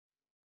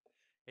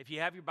If you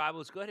have your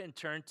Bibles, go ahead and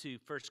turn to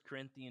 1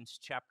 Corinthians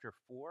chapter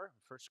 4.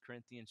 1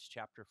 Corinthians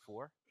chapter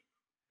 4.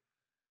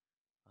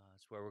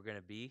 That's where we're going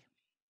to be.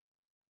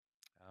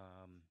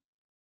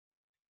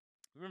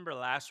 Remember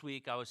last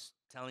week I was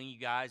telling you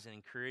guys and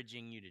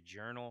encouraging you to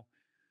journal.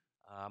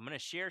 I'm going to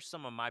share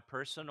some of my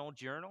personal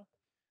journal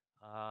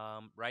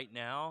right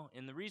now.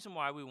 And the reason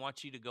why we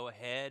want you to go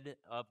ahead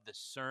of the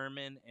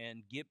sermon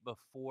and get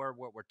before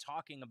what we're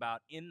talking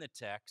about in the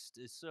text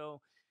is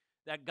so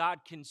that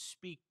God can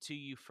speak to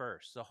you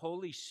first. The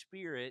Holy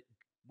Spirit,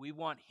 we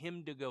want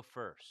him to go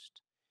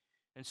first.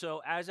 And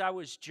so as I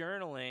was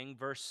journaling,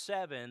 verse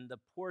 7, the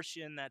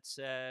portion that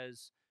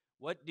says,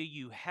 "What do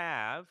you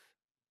have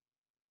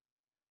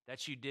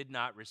that you did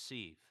not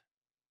receive?"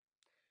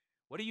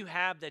 What do you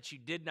have that you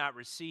did not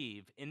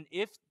receive? And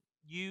if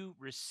you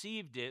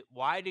received it,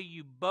 why do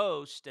you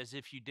boast as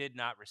if you did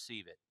not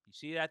receive it? You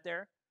see that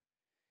there?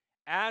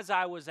 As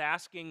I was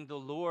asking the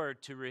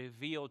Lord to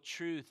reveal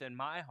truth in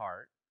my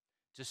heart,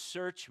 to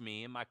search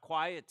me in my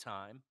quiet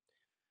time,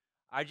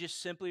 I just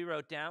simply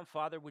wrote down,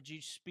 "Father, would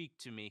you speak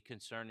to me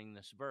concerning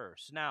this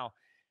verse?" Now,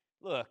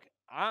 look,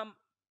 I'm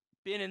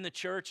been in the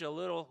church a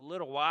little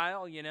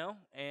while,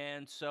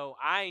 and so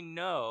I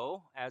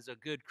know as a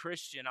good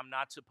Christian I'm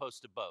not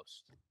supposed to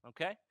boast,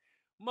 okay?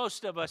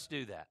 Most of us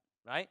do that,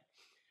 right?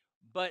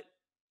 But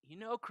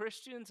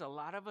Christians, a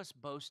lot of us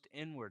boast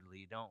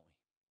inwardly, don't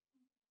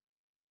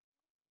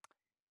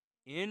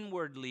we?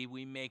 Inwardly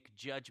we make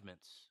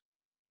judgments.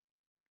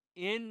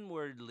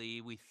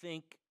 Inwardly we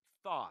think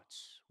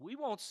thoughts. We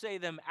won't say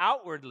them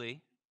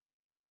outwardly,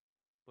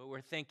 but we're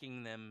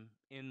thinking them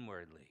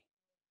inwardly.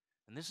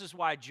 And this is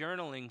why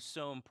journaling is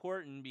so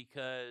important,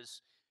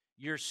 because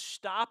you're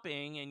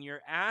stopping and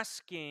you're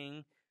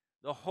asking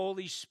the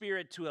Holy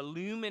Spirit to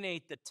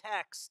illuminate the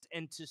text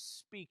and to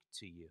speak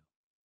to you.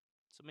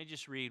 So let me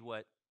just read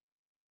what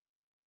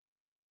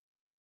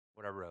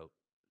I wrote.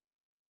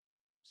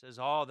 It says,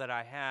 "All that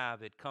I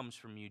have, it comes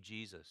from you,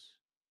 Jesus.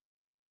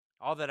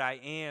 All that I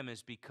am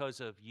is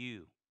because of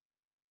you.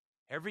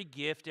 Every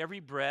gift, every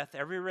breath,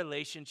 every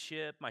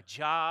relationship, my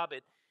job,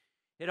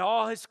 it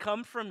all has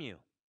come from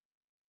you.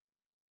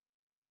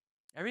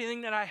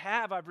 Everything that I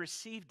have, I've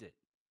received it.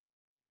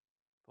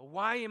 But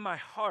why in my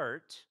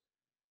heart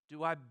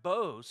do I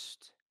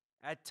boast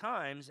at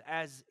times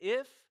as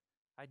if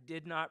I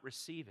did not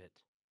receive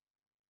it?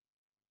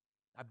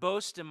 I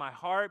boast in my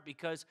heart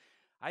because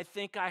I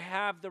think I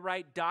have the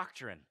right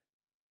doctrine."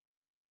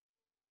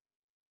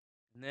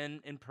 And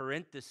then in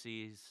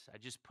parentheses, I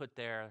just put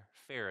there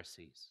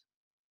Pharisees.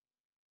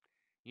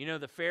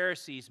 The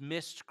Pharisees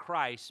missed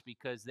Christ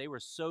because they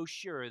were so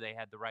sure they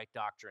had the right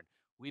doctrine.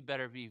 We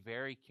better be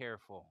very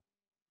careful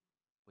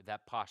with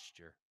that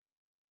posture.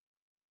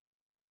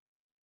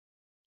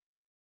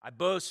 I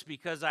boast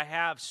because I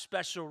have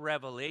special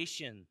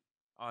revelation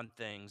on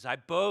things. I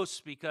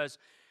boast because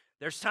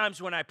there's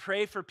times when I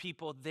pray for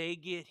people, they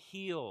get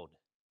healed.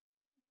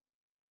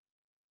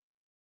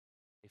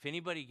 If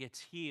anybody gets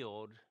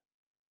healed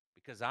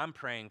because I'm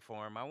praying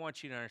for them, I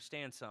want you to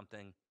understand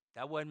something.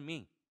 That wasn't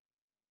me.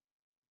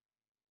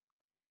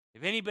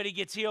 If anybody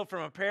gets healed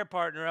from a prayer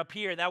partner up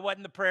here, that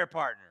wasn't the prayer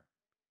partner.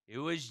 It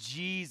was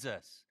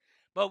Jesus.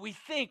 But we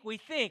think,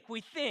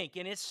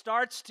 and it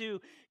starts to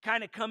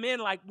kind of come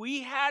in like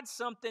we had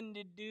something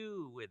to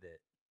do with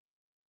it.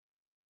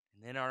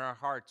 And then in our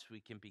hearts, we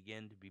can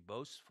begin to be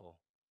boastful.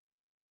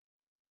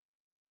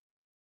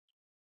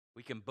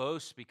 We can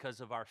boast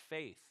because of our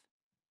faith.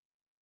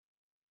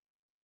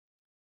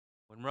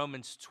 When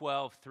Romans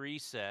 12:3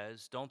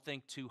 says, "Don't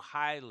think too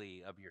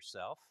highly of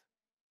yourself,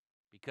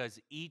 because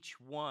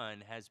each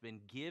one has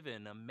been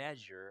given a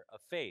measure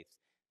of faith."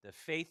 The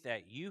faith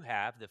that you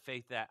have, the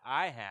faith that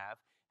I have,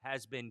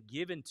 has been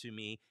given to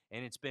me,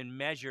 and it's been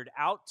measured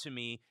out to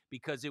me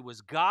because it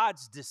was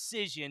God's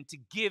decision to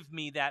give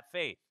me that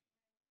faith.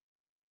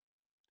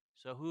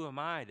 So who am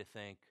I to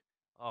think,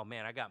 "Oh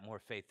man, I got more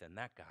faith than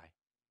that guy"?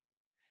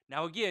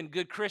 Now again,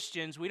 good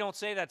Christians, we don't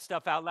say that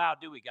stuff out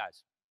loud, do we,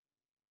 guys?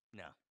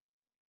 No.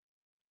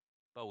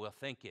 But we'll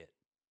think it,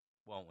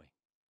 won't we?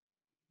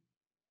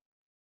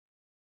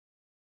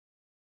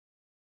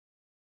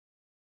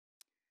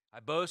 I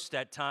boast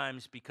at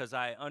times because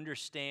I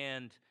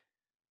understand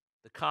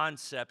the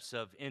concepts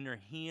of inner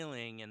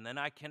healing, and then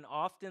I can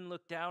often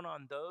look down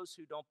on those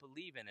who don't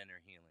believe in inner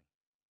healing.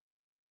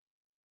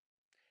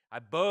 I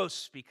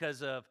boast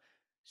because of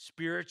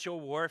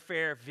spiritual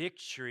warfare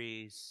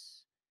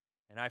victories,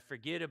 and I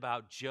forget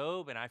about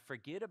Job and I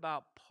forget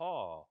about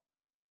Paul,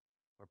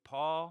 where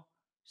Paul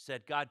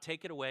said, "God,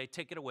 take it away,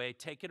 take it away,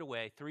 take it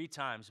away," 3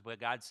 times, but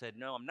God said,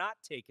 "No, I'm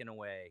not taking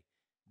away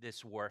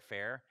this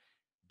warfare,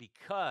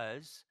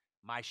 because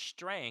my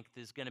strength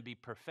is going to be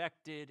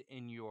perfected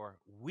in your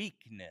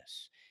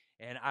weakness.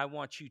 And I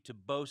want you to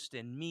boast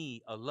in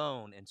me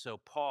alone." And so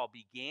Paul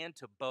began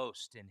to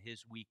boast in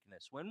his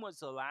weakness. When was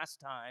the last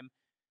time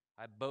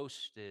I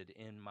boasted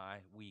in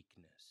my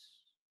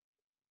weakness?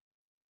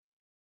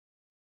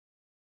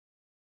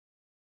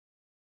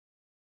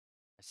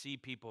 I see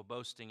people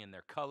boasting in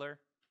their color.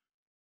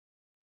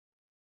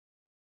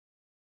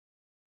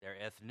 their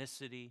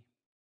ethnicity.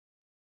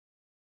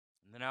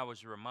 And then I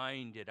was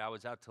reminded, I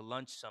was out to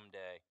lunch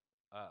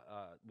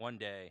one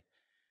day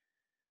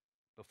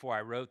before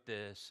I wrote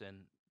this, and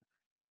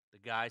the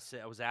guy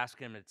said, I was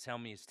asking him to tell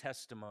me his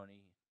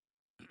testimony.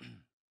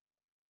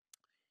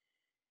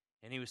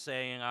 And he was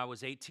saying, I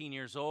was 18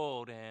 years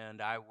old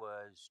and I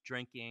was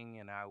drinking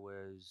and I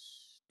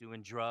was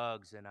doing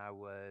drugs and I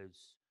was,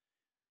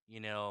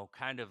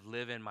 kind of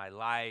living my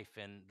life.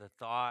 And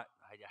I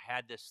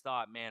had this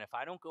thought, man, if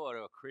I don't go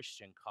to a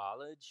Christian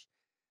college,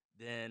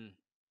 then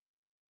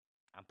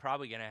I'm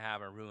probably going to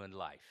have a ruined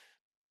life.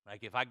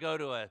 Like if I go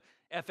to a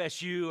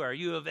FSU or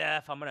U of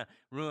F, I'm going to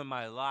ruin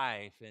my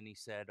life. And he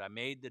said, I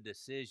made the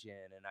decision,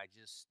 and I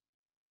just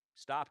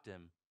stopped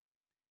him.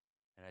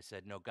 And I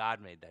said, no,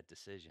 God made that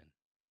decision.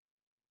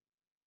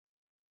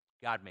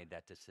 God made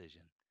that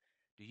decision.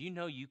 Do you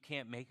know you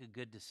can't make a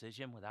good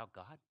decision without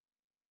God?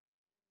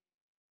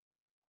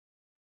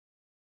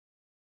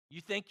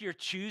 You think you're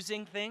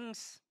choosing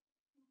things?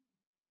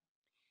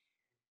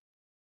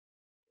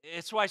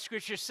 It's why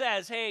scripture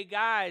says, hey,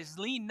 guys,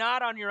 lean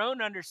not on your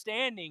own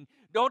understanding.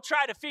 Don't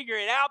try to figure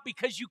it out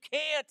because you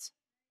can't.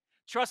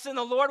 Trust in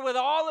the Lord with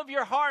all of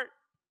your heart.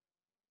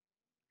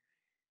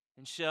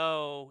 And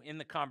so in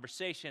the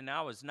conversation,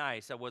 I was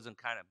nice. I wasn't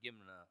kind of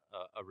giving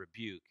a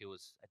rebuke.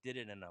 I did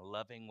it in a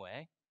loving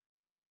way.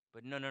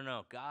 But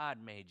no. God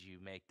made you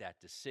make that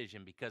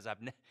decision because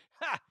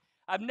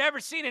I've never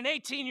seen an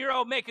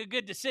 18-year-old make a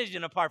good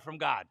decision apart from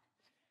God.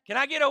 Can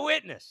I get a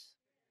witness?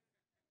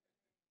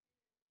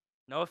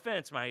 No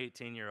offense, my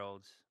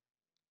 18-year-olds.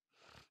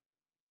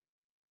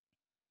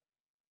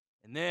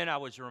 And then I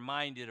was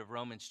reminded of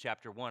Romans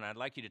chapter 1. I'd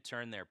like you to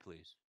turn there,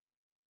 please.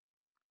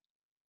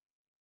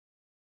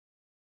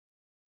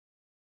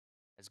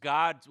 As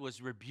God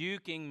was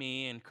rebuking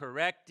me and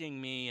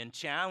correcting me and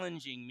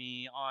challenging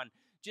me on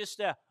just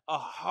a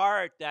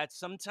heart that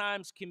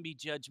sometimes can be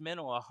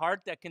judgmental, a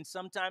heart that can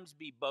sometimes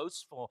be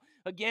boastful.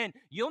 Again,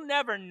 you'll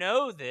never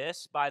know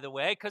this, by the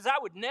way, because I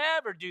would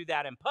never do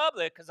that in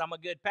public because I'm a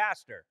good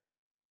pastor.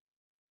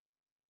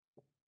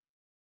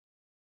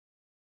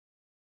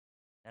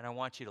 And I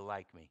want you to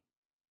like me.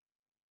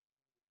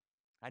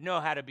 I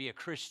know how to be a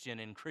Christian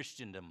in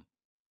Christendom.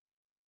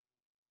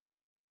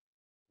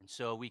 And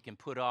so we can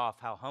put off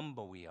how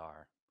humble we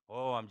are.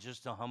 Oh, I'm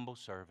just a humble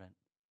servant.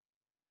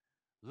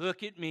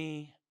 Look at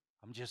me.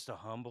 I'm just a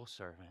humble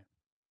servant.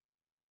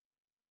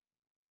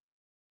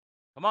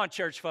 Come on,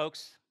 church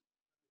folks.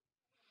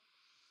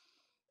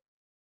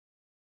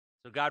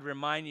 So God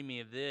reminded me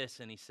of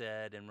this, and he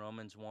said in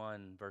Romans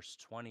 1, verse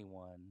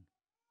 21,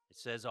 it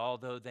says,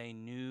 although they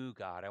knew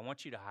God. I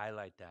want you to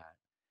highlight that.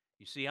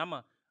 You see, I'm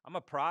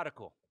a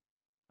prodigal.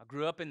 I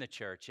grew up in the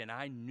church, and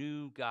I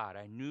knew God.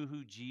 I knew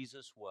who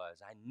Jesus was.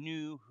 I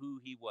knew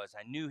who he was.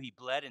 I knew he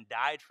bled and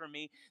died for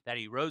me, that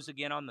he rose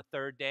again on the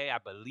third day. I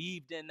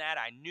believed in that.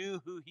 I knew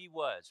who he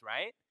was,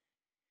 right?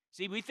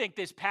 See, we think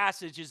this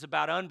passage is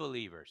about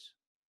unbelievers.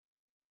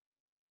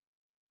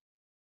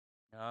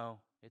 No,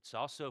 it's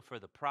also for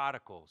the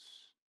prodigals.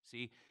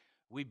 See,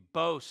 we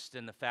boast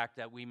in the fact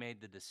that we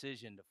made the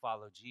decision to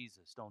follow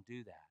Jesus. Don't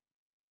do that.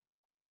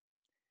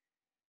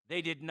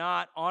 They did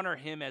not honor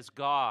him as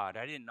God.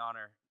 I didn't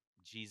honor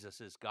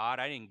Jesus as God.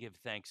 I didn't give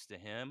thanks to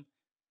him.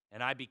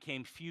 And I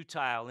became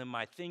futile in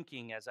my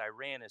thinking as I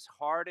ran as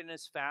hard and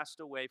as fast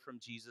away from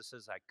Jesus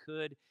as I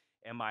could,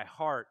 and my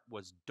heart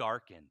was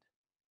darkened.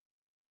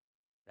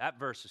 That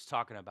verse is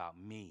talking about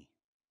me.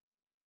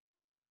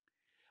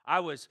 I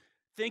was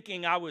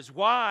thinking I was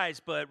wise,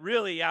 but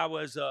really I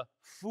was a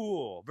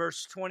fool.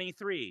 Verse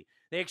 23.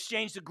 They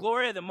exchanged the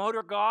glory of the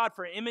motor God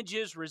for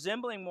images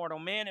resembling mortal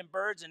men and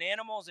birds and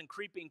animals and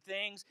creeping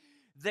things.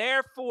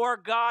 Therefore,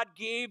 God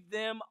gave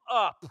them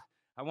up.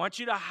 I want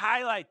you to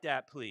highlight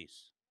that,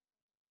 please.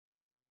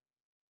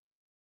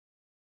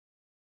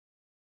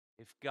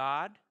 If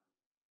God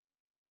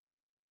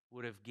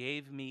would have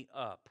gave me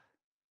up,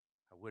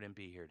 I wouldn't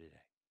be here today.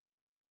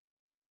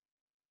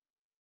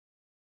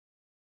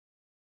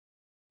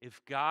 If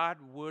God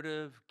would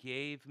have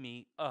gave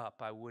me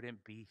up, I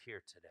wouldn't be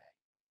here today.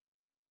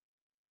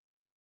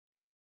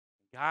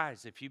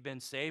 Guys, if you've been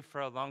saved for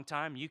a long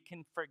time, you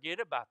can forget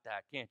about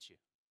that, can't you?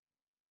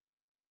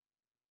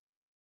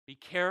 Be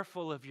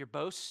careful of your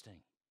boasting.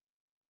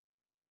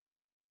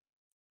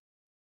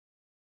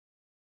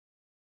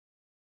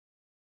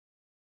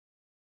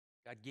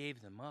 God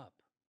gave them up.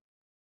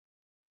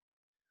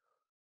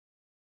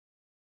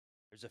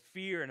 There's a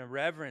fear and a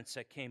reverence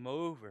that came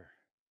over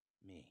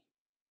me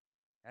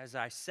as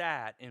I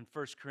sat in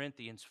 1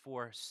 Corinthians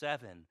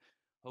 4:7.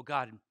 Oh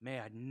God, may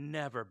I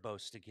never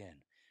boast again.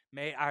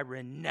 May I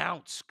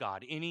renounce,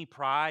 God, any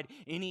pride,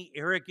 any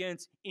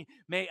arrogance.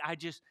 May I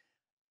just,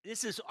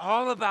 this is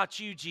all about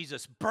you,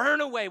 Jesus.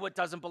 Burn away what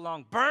doesn't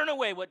belong. Burn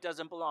away what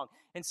doesn't belong.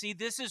 And see,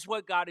 this is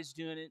what God is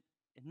doing in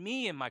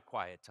me in my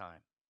quiet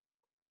time.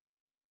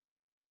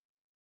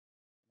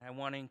 And I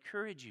want to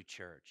encourage you,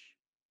 church,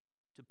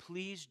 to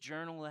please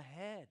journal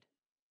ahead.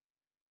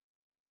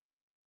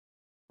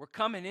 We're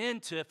coming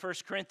into 1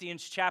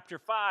 Corinthians chapter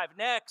 5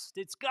 next.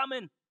 It's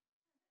coming.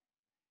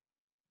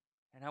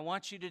 And I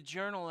want you to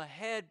journal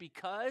ahead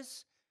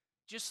because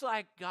just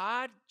like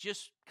God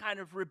just kind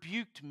of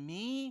rebuked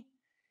me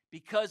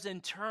because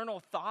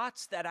internal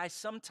thoughts that I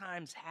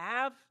sometimes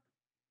have,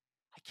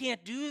 I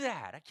can't do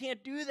that. I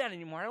can't do that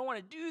anymore. I don't want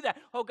to do that.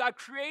 Oh, God,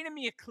 create in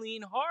me a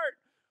clean heart.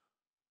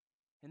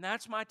 And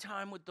that's my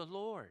time with the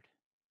Lord.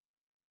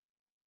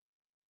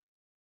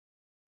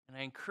 And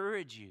I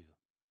encourage you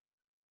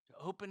to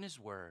open His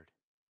Word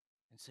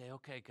and say,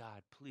 okay,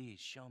 God, please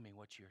show me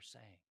what you're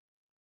saying.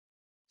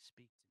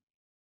 Speak to me.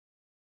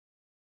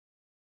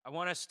 I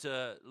want us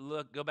to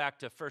go back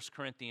to 1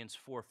 Corinthians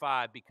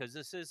 4:5 because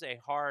this is a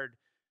hard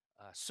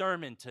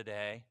sermon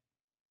today.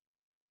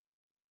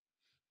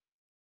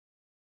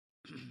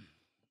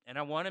 And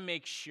I want to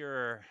make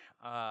sure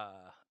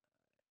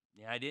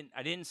I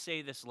didn't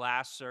say this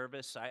last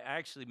service. I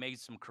actually made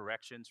some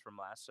corrections from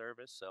last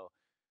service.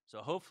 So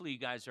hopefully you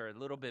guys are a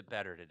little bit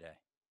better today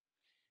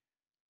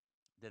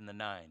than the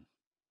 9.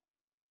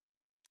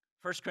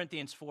 1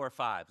 Corinthians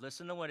 4:5.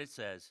 Listen to what it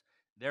says.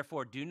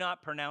 Therefore, do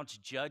not pronounce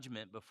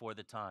judgment before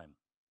the time,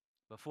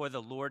 before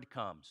the Lord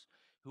comes,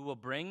 who will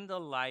bring the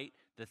light,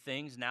 the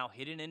things now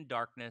hidden in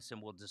darkness,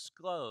 and will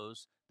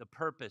disclose the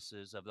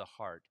purposes of the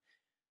heart.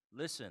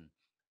 Listen,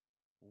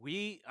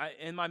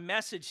 in my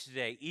message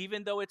today,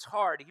 even though it's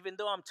hard, even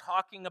though I'm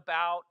talking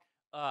about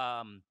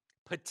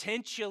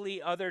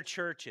potentially other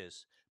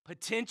churches,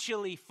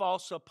 potentially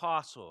false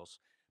apostles,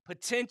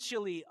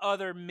 potentially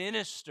other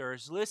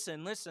ministers,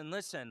 listen.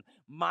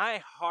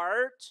 My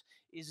heart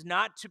is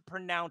not to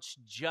pronounce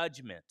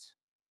judgment.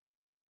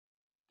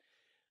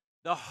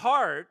 The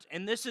heart,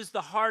 and this is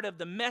the heart of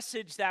the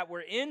message that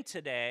we're in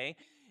today,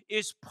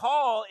 is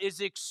Paul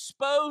is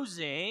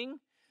exposing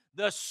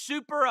the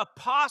super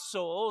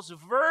apostles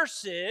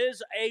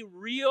versus a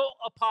real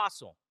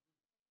apostle.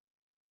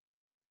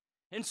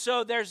 And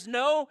so there's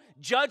no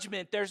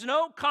judgment, there's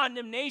no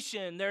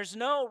condemnation, there's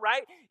no,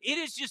 right? It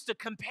is just a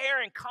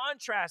compare and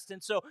contrast.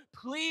 And so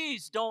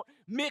please don't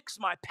mix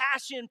my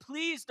passion.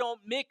 Please don't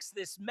mix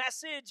this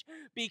message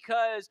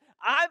because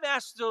I've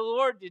asked the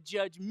Lord to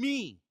judge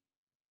me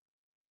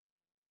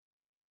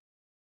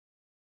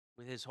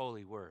with His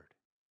holy word,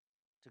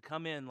 to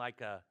come in like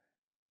a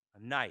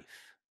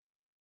knife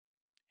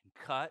and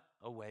cut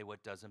away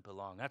what doesn't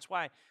belong. That's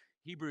why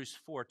Hebrews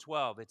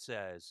 4:12, it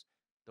says,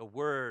 the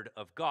word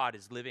of God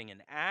is living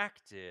and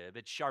active.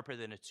 It's sharper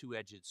than a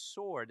two-edged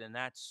sword. And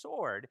that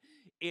sword,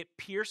 it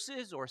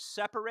pierces or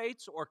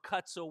separates or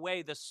cuts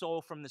away the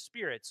soul from the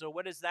spirit. So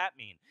what does that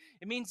mean?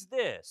 It means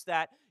this,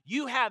 that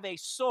you have a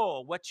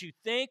soul, what you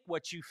think,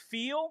 what you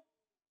feel,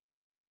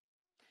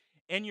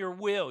 and your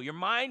will, your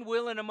mind,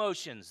 will, and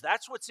emotions.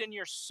 That's what's in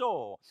your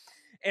soul.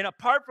 And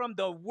apart from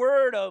the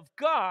word of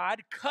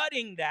God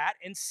cutting that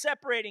and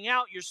separating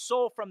out your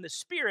soul from the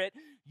spirit,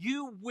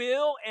 you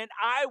will and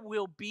I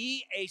will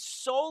be a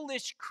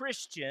soulless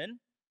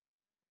Christian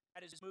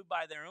that is moved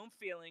by their own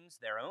feelings,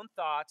 their own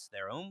thoughts,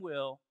 their own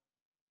will,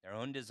 their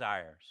own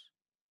desires.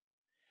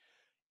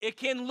 It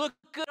can look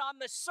good on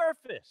the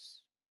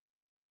surface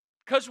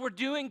because we're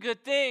doing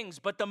good things,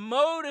 but the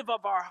motive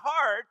of our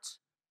heart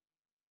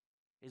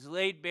is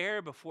laid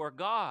bare before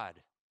God.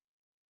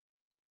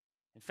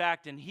 In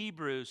fact, in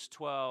Hebrews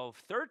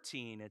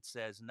 12:13, it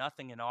says,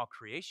 nothing in all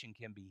creation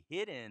can be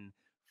hidden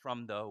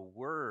from the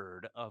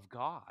word of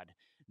God.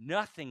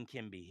 Nothing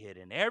can be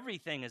hidden.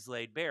 Everything is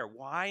laid bare.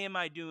 Why am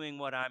I doing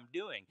what I'm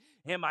doing?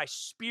 Am I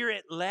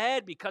spirit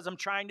led because I'm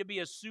trying to be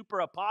a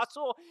super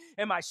apostle?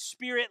 Am I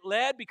spirit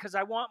led because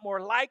I want more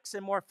likes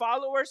and more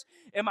followers?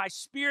 Am I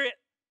spirit,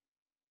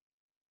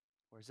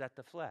 or is that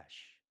the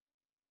flesh?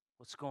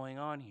 What's going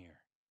on here?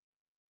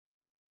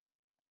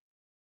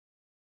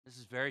 This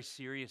is very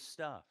serious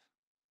stuff.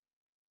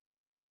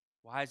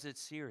 Why is it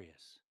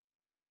serious?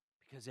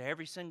 Because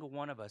every single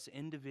one of us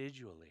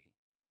individually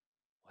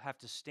will have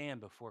to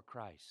stand before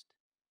Christ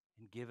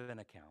and give an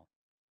account.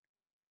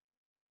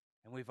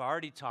 And we've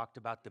already talked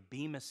about the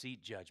Bema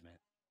Seat judgment,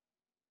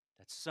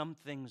 that some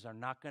things are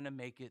not going to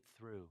make it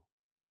through.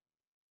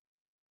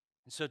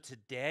 And so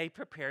today,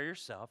 prepare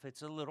yourself.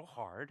 It's a little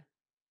hard,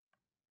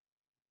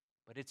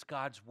 but it's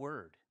God's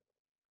word.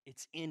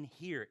 It's in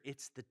here.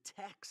 It's the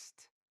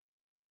text.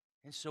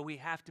 And so we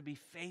have to be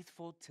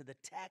faithful to the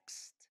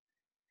text.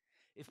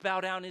 If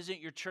Bow Down isn't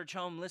your church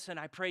home, listen,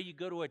 I pray you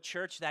go to a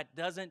church that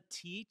doesn't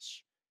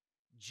teach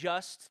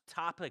just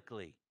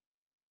topically.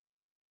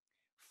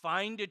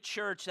 Find a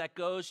church that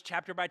goes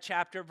chapter by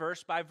chapter,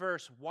 verse by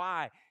verse.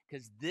 Why?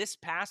 Because this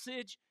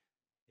passage,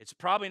 it's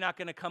probably not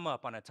going to come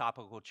up on a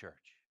topical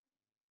church.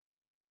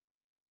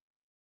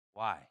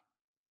 Why?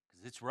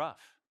 Because it's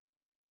rough.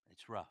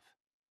 It's rough.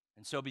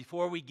 And so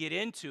before we get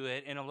into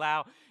it and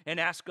allow and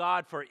ask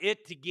God for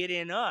it to get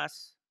in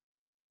us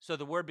so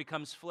the word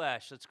becomes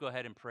flesh, let's go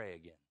ahead and pray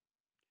again.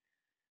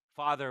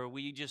 Father,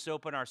 we just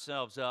open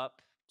ourselves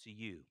up to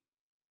you.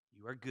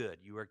 You are good.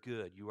 You are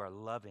good. You are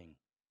loving.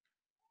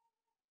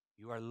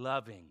 You are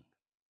loving.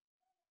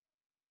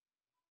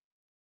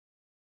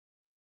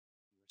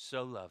 You are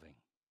so loving.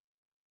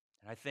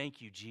 And I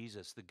thank you,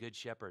 Jesus, the Good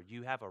Shepherd.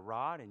 You have a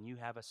rod and you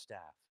have a staff.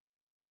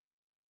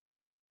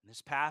 And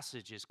this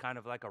passage is kind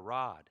of like a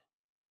rod.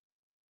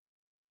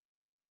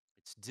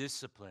 It's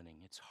disciplining,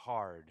 it's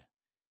hard.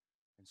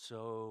 And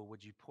so,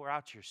 would you pour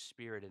out your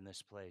Spirit in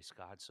this place,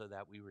 God, so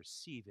that we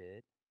receive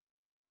it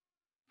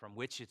from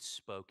which it's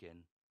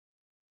spoken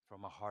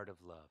from a heart of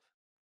love?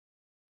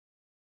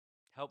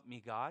 Help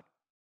me, God,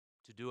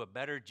 to do a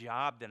better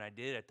job than I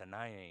did at the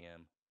 9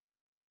 a.m.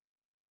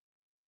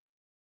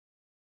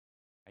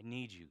 I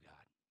need you, God.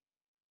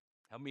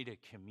 Help me to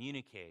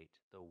communicate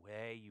the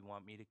way you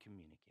want me to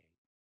communicate.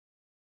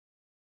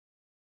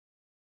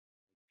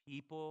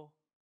 People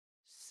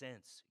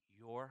sense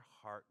your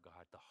heart,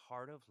 God, the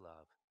heart of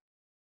love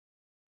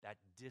that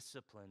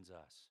disciplines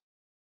us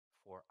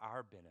for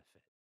our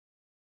benefit.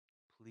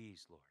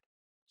 Please, Lord,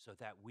 so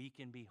that we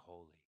can be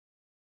holy.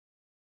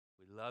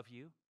 We love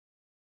you.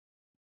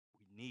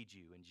 We need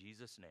you. In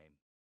Jesus' name,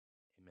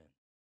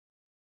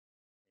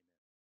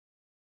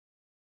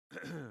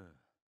 amen.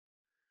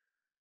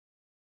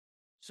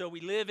 So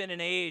we live in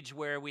an age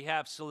where we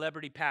have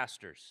celebrity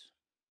pastors.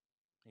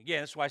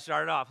 Again, that's why I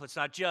started off. Let's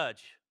not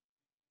judge.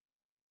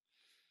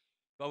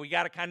 But we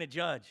got to kind of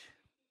judge.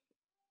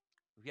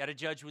 We got to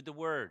judge with the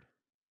word.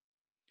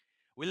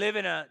 We live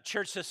in a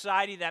church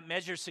society that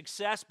measures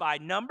success by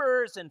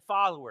numbers and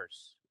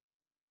followers.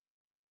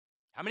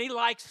 How many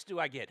likes do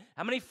I get?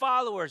 How many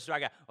followers do I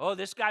got? Oh,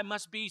 this guy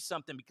must be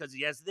something because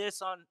he has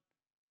this on.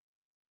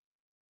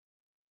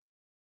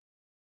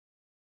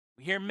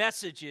 We hear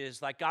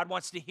messages like God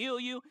wants to heal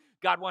you,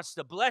 God wants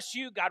to bless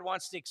you, God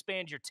wants to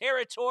expand your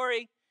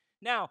territory.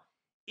 Now,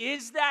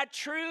 is that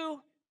true?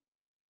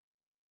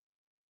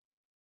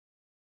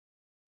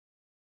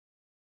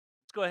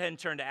 Let's go ahead and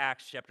turn to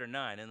Acts chapter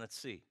 9 and let's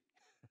see.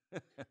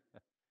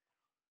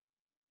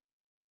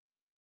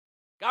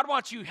 God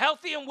wants you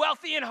healthy and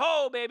wealthy and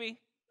whole, baby.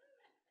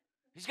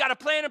 He's got a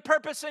plan and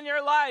purpose in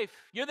your life.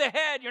 You're the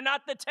head, you're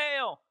not the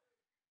tail.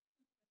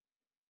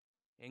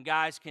 And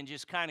guys can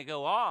just kind of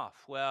go off.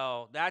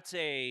 Well, that's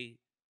a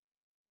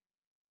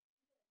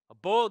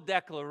bold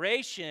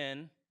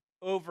declaration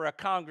over a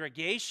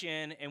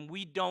congregation, and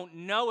we don't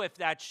know if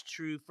that's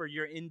true for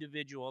your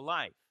individual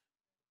life.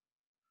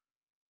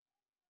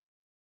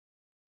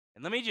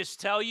 And let me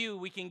just tell you,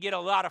 we can get a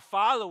lot of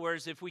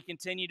followers if we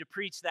continue to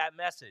preach that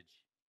message.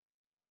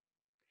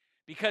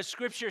 Because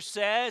Scripture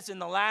says in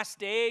the last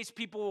days,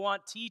 people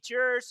want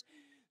teachers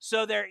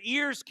so their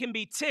ears can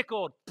be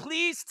tickled.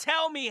 Please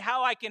tell me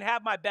how I can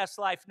have my best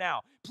life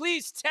now.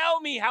 Please tell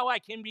me how I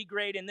can be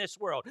great in this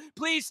world.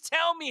 Please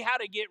tell me how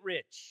to get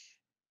rich.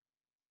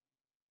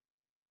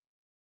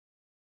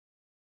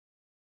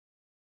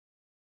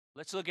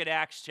 Let's look at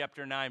Acts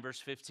chapter 9, verse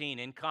 15.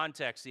 In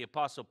context, the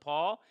Apostle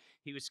Paul,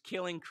 he was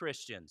killing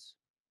Christians.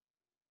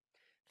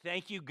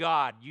 Thank you,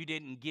 God, you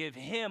didn't give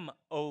him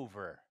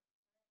over,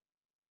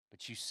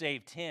 but you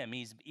saved him,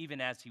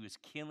 even as he was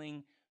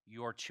killing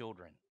your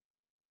children.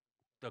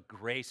 The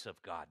grace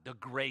of God, the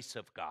grace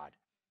of God.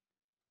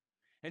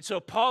 And so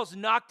Paul's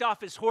knocked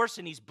off his horse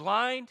and he's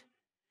blind.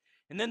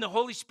 And then the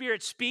Holy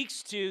Spirit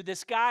speaks to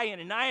this guy,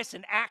 Ananias,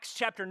 in Acts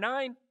chapter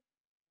 9.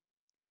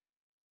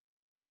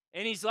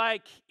 And he's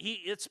like,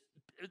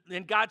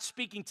 and God's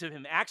speaking to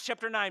him. Acts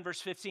chapter 9, verse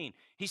 15.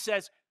 He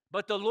says,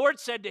 but the Lord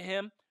said to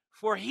him,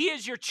 for he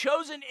is your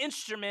chosen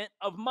instrument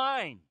of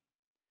mine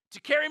to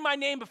carry my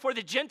name before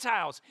the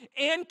Gentiles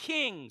and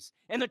kings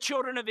and the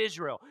children of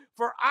Israel.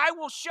 For I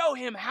will show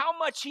him how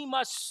much he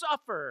must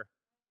suffer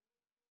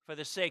for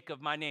the sake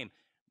of my name.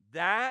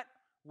 That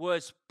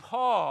was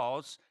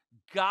Paul's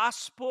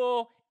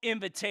gospel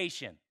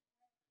invitation.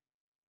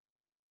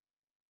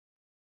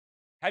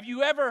 Have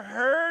you ever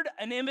heard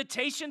an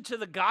invitation to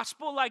the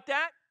gospel like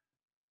that?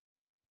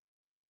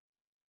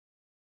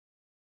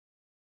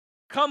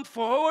 Come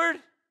forward.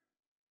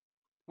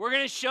 We're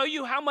going to show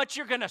you how much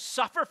you're going to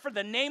suffer for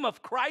the name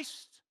of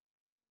Christ.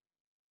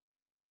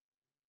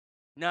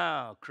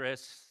 No,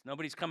 Chris,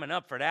 nobody's coming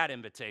up for that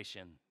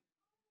invitation.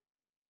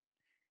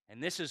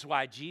 And this is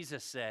why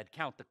Jesus said,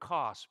 count the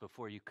cost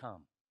before you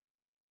come.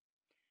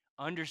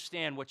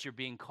 Understand what you're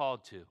being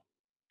called to.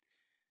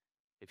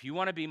 If you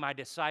want to be my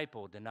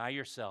disciple, deny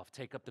yourself,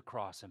 take up the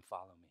cross, and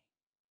follow me.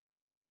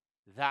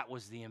 That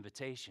was the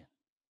invitation.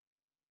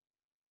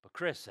 But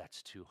Chris,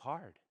 that's too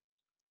hard.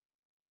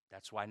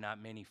 That's why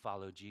not many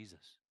follow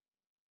Jesus.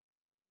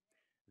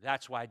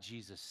 That's why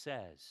Jesus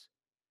says,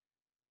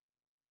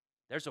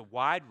 there's a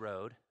wide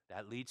road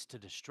that leads to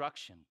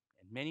destruction,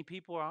 and many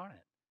people are on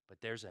it. But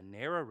there's a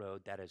narrow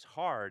road that is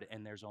hard,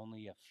 and there's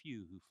only a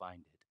few who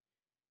find it.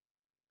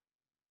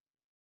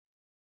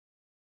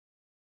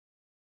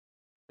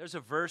 There's a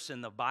verse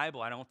in the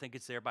Bible, I don't think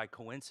it's there by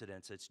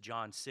coincidence. It's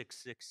John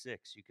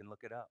 6:6. You can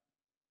look it up.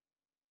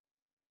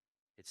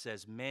 It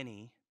says,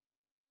 many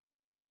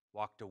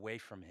walked away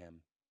from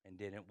him and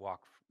didn't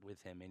walk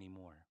with him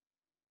anymore.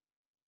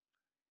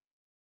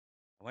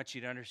 I want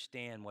you to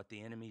understand what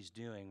the enemy's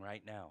doing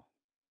right now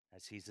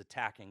as he's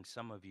attacking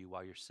some of you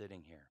while you're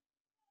sitting here.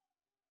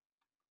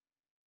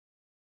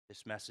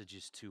 This message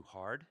is too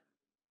hard.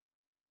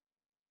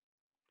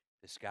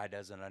 This guy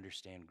doesn't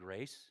understand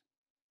grace.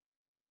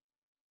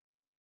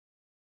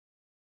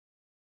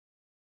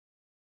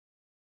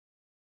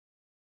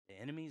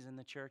 enemy's in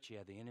the church?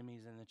 Yeah, the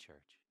enemy's in the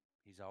church.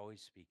 He's always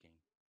speaking.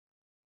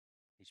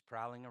 He's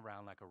prowling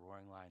around like a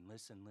roaring lion.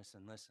 Listen,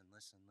 listen, listen,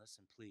 listen,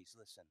 listen, please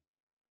listen.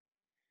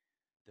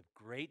 The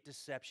great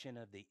deception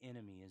of the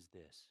enemy is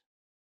this,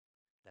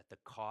 that the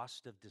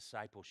cost of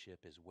discipleship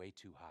is way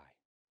too high.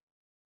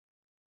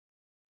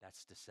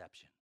 That's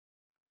deception.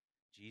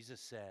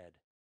 Jesus said,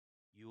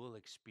 you will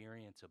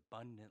experience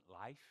abundant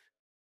life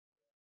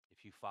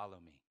if you follow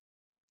me.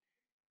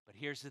 But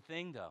here's the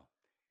thing, though.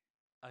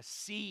 A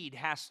seed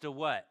has to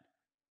what?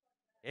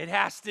 It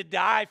has to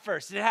die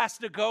first. It has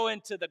to go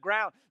into the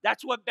ground.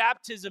 That's what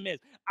baptism is.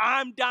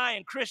 I'm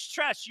dying. Chris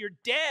Tress, you're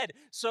dead.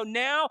 So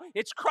now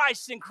it's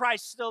Christ and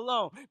Christ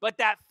alone. But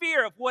that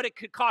fear of what it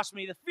could cost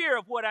me, the fear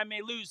of what I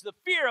may lose, the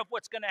fear of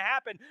what's going to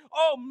happen,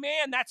 oh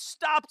man, that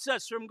stops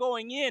us from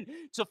going in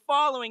to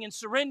following and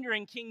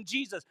surrendering King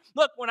Jesus.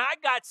 Look, when I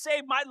got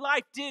saved, my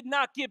life did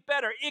not get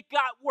better. It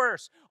got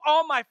worse.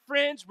 All my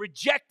friends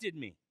rejected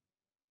me.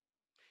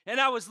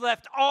 And I was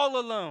left all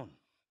alone.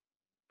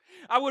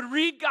 I would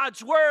read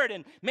God's word,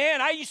 and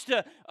man, I used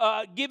to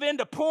give in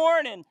to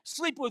porn and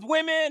sleep with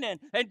women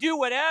and do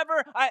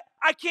whatever.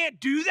 I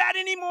can't do that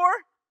anymore.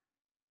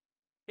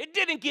 It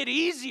didn't get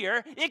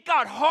easier. It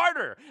got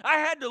harder. I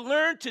had to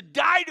learn to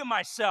die to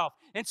myself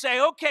and say,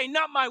 okay,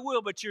 not my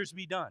will, but yours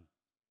be done.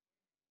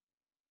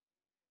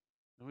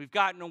 And we've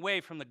gotten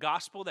away from the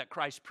gospel that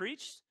Christ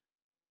preached.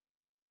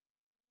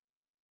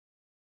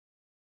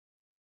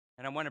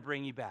 And I want to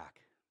bring you back.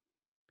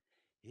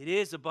 It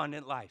is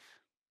abundant life.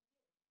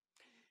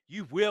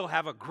 You will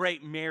have a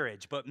great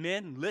marriage. But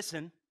men,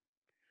 listen.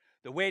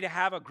 The way to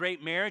have a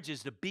great marriage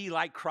is to be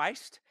like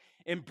Christ,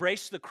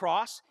 embrace the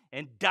cross,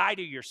 and die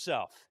to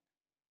yourself.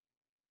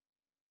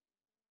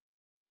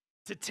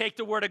 To take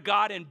the word of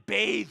God and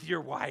bathe your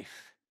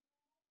wife.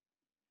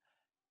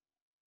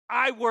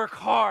 I work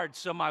hard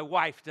so my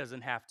wife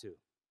doesn't have to.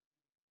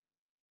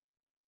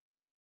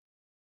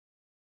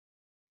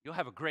 You'll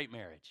have a great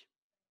marriage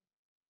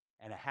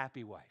and a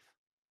happy wife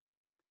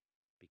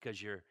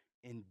because you're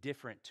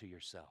indifferent to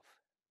yourself.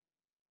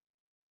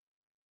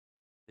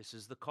 This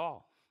is the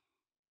call.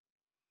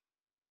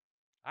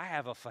 I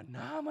have a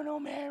phenomenal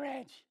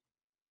marriage.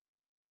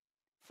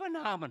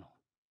 Phenomenal.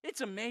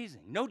 It's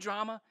amazing. No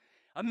drama.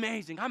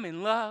 Amazing. I'm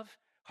in love.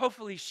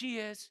 Hopefully she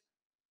is.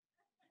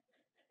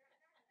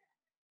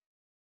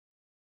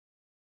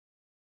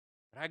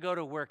 But I go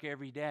to work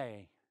every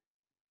day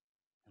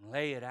and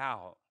lay it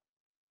out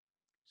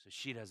so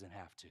she doesn't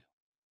have to.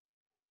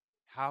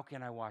 How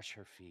can I wash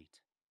her feet?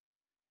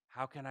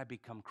 How can I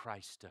become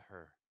Christ to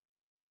her?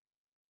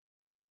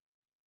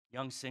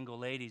 Young single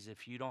ladies,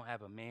 if you don't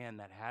have a man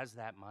that has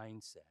that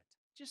mindset,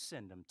 just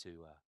send them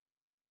to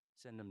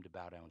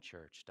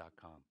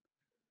bowdownchurch.com.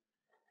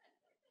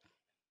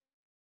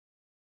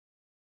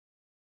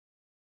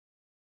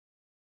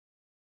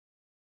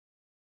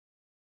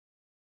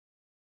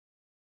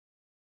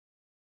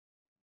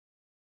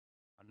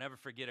 I'll never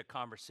forget a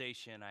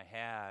conversation I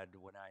had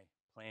when I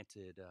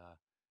planted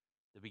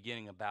the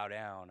beginning of Bow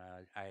Down.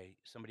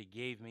 Somebody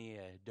gave me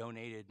a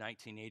donated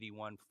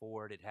 1981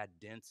 Ford. It had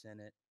dents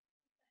in it.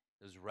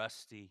 It was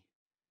rusty,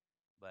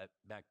 but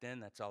back then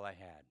that's all I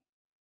had.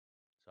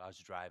 So I was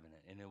driving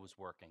it, and it was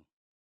working.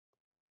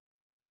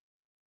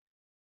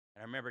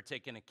 And I remember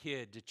taking a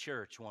kid to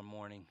church one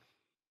morning,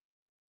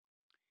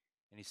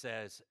 and he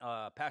says,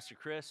 Pastor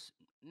Chris,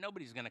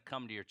 nobody's going to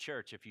come to your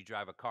church if you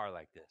drive a car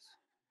like this.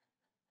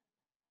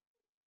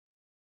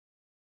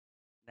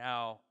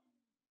 Now,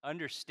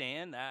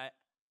 understand that.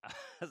 I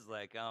was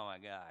like, oh my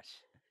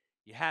gosh.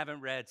 You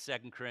haven't read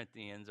 2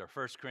 Corinthians or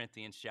 1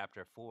 Corinthians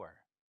chapter 4.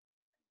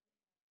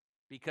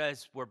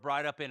 Because we're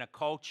brought up in a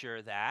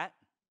culture that,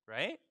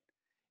 right?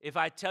 If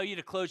I tell you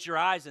to close your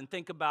eyes and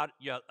think about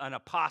an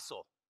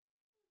apostle,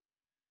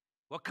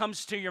 what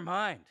comes to your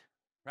mind,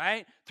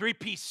 right?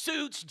 3-piece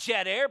suits,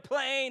 jet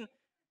airplane,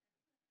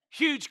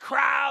 huge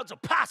crowds,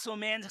 apostle,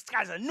 man. This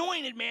guy's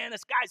anointed, man.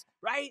 This guy's,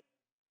 right?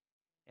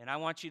 And I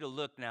want you to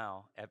look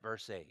now at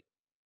verse 8,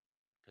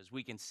 because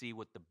we can see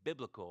what the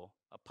biblical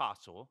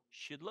apostle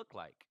should look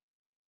like.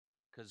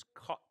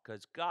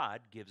 Because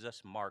God gives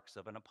us marks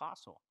of an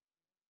apostle.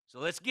 So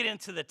let's get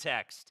into the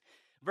text.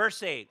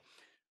 Verse 8,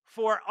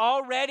 for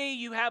already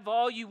you have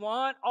all you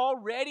want.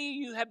 Already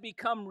you have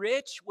become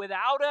rich.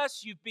 Without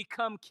us, you've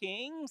become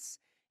kings.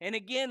 And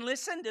again,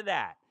 listen to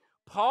that.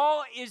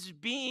 Paul is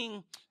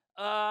being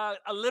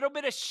a little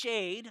bit of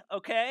shade,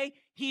 okay?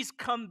 He's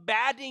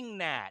combating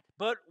that.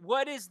 But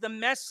what is the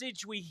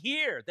message we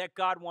hear? That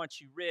God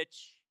wants you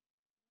rich,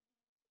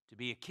 to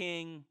be a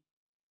king.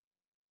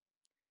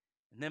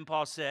 And then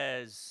Paul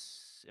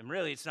says, and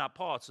really it's not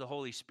Paul, it's the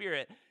Holy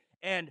Spirit,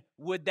 and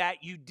would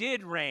that you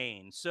did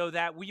reign, so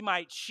that we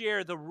might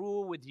share the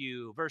rule with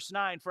you. Verse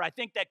 9, for I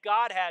think that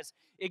God has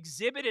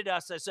exhibited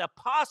us as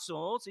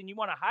apostles, and you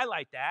want to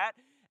highlight that,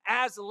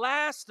 as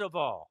last of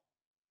all.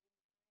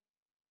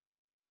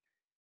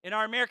 In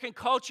our American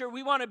culture,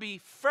 we want to be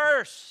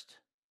first.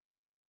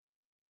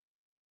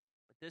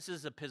 But this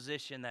is a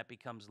position that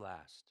becomes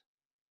last.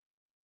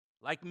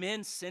 Like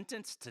men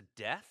sentenced to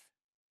death,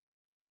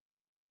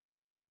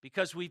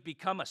 because we've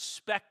become a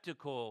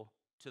spectacle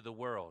to the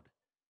world,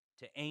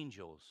 to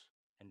angels,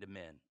 and to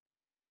men.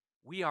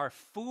 We are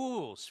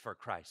fools for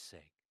Christ's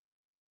sake.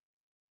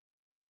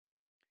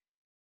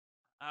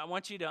 I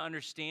want you to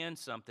understand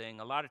something.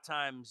 A lot of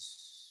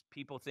times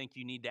people think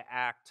you need to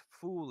act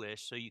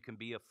foolish so you can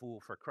be a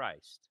fool for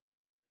Christ.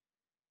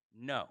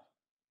 No.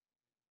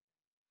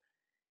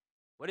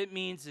 What it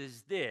means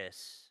is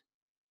this,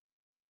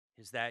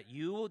 is that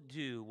you will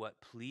do what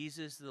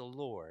pleases the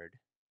Lord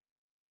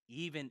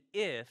even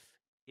if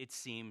it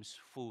seems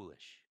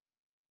foolish.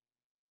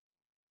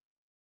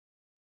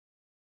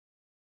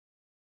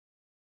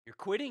 You're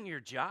quitting your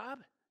job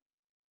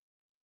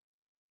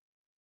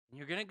and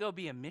you're going to go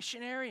be a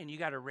missionary and you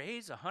got to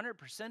raise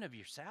 100% of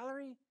your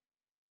salary?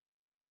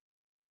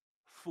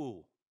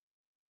 Fool.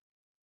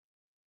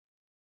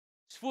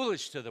 It's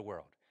foolish to the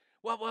world.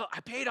 Well, I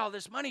paid all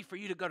this money for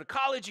you to go to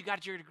college. You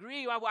got your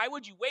degree. Why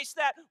would you waste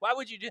that? Why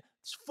would you do?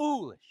 It's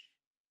foolish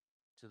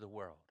to the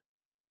world.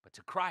 But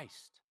to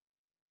Christ,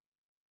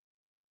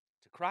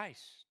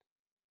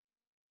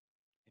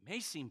 it may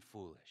seem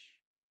foolish.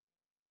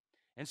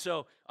 And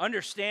so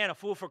understand, a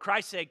fool for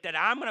Christ's sake, that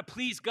I'm going to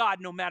please God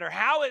no matter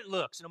how it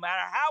looks, and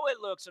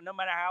no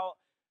matter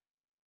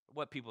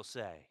what people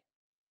say.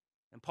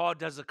 And Paul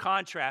does a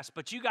contrast,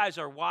 but you guys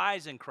are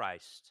wise in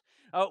Christ.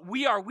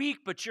 We are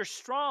weak, but you're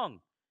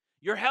strong.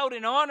 You're held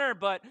in honor,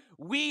 but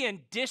we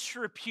in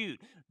disrepute.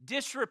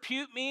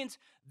 Disrepute means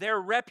their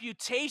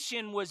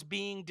reputation was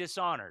being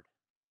dishonored.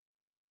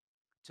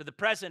 To the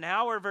present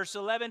hour, verse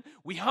 11,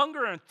 we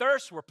hunger and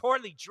thirst, we're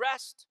poorly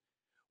dressed,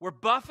 we're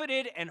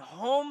buffeted and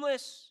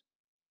homeless,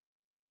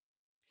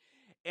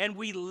 and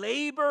we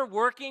labor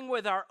working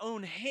with our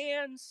own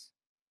hands.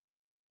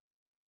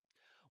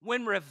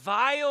 When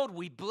reviled,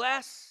 we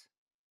bless.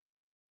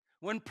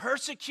 When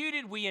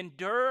persecuted, we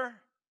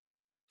endure.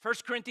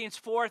 1 Corinthians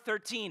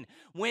 4:13.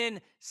 When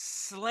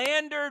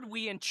slandered,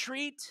 we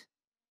entreat.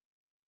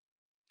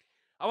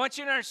 I want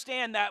you to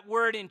understand that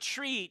word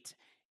entreat.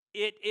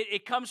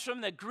 It comes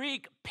from the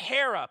Greek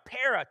para,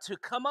 to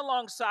come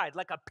alongside,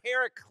 like a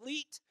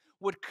paraclete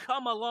would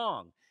come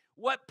along.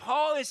 What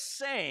Paul is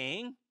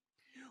saying,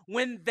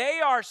 when they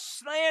are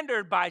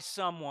slandered by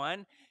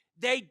someone,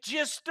 they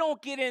just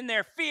don't get in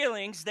their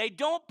feelings. They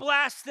don't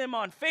blast them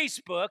on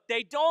Facebook.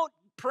 They don't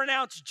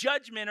pronounce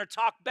judgment or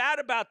talk bad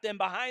about them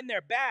behind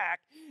their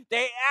back.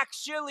 They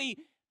actually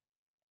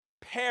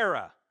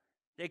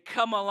they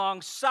come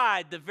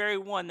alongside the very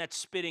one that's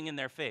spitting in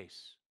their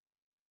face.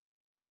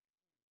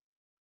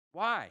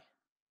 Why?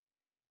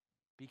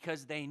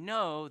 Because they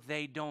know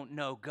they don't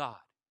know God.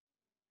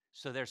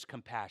 So there's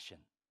compassion.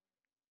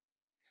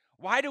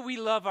 Why do we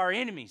love our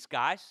enemies,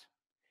 guys?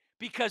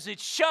 Because it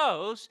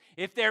shows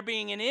if they're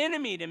being an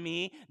enemy to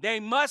me, they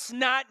must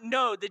not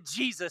know the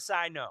Jesus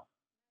I know.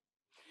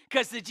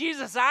 Because the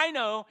Jesus I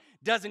know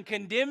doesn't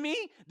condemn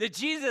me. The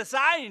Jesus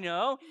I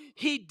know,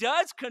 he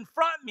does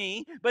confront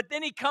me, but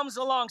then he comes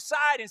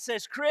alongside and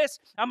says, Chris,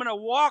 I'm going to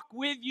walk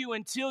with you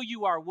until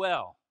you are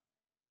well.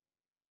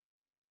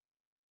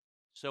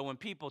 So when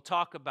people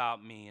talk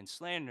about me and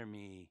slander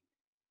me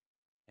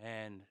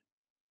and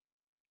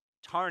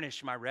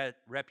tarnish my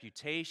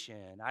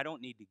reputation, I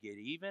don't need to get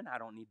even. I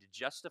don't need to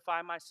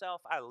justify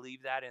myself. I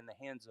leave that in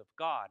the hands of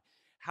God.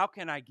 How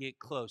can I get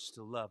close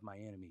to love my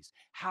enemies?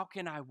 How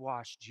can I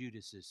wash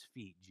Judas's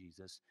feet,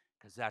 Jesus?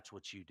 Because that's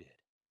what you did.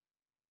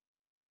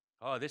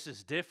 Oh, this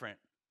is different.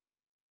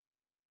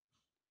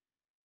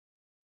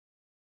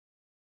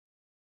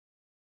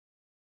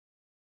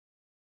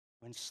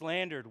 When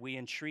slandered, we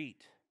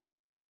entreat.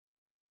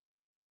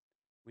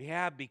 We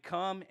have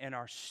become and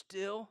are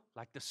still,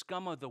 like the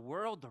scum of the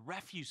world, the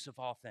refuse of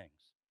all things.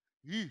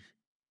 Eesh.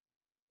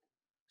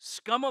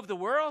 Scum of the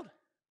world?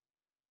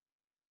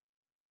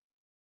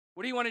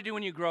 What do you want to do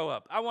when you grow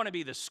up? I want to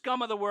be the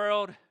scum of the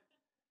world,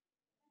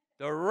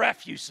 the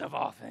refuse of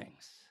all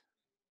things.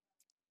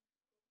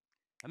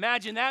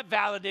 Imagine that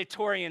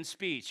valedictorian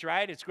speech,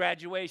 right? It's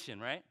graduation,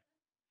 right?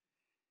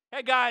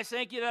 Hey, guys,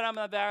 thank you that I'm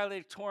a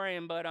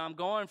valedictorian, but I'm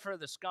going for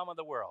the scum of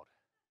the world.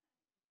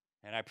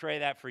 And I pray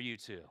that for you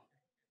too.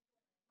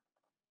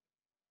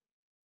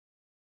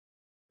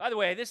 By the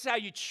way, this is how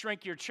you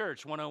shrink your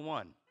church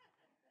 101.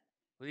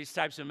 With these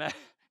types of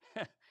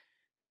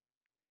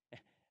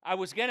I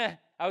was gonna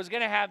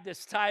have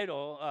this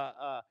title,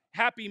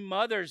 Happy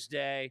Mother's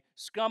Day,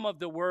 Scum of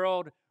the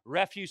World,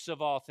 Refuse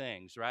of All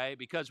Things, right?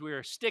 Because we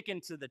were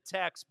sticking to the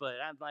text, but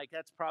I'm like,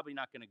 that's probably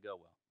not gonna go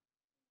well.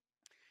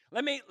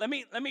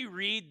 Let me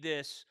read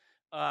this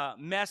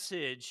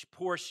message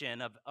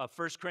portion of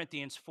 1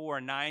 Corinthians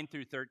 4, 9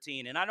 through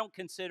 13. And I don't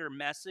consider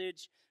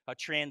message a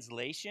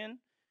translation.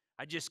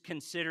 I just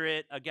consider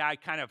it a guy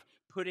kind of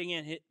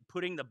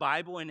putting the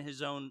Bible in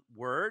his own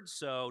words.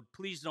 So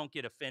please don't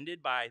get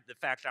offended by the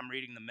fact I'm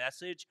reading the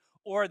message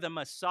or the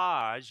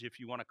massage, if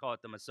you want to call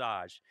it the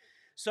massage.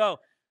 So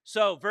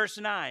verse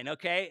 9,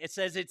 okay, it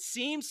says, it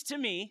seems to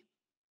me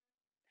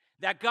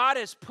that God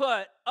has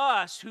put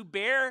us who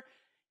bear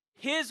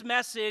his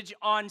message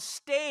on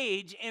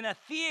stage in a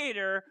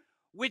theater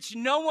which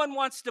no one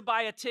wants to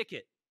buy a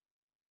ticket.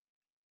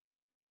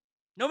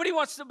 Nobody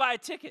wants to buy a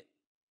ticket.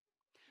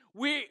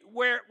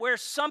 Where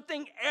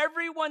something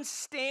everyone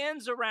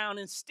stands around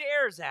and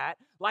stares at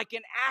like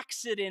an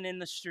accident in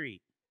the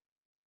street.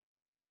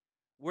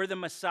 We're the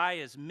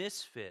Messiah's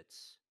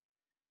misfits.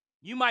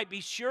 You might be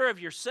sure of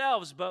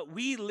yourselves, but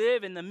we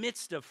live in the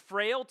midst of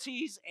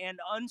frailties and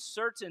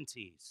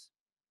uncertainties.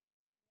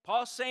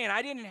 Paul's saying,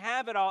 I didn't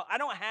have it all. I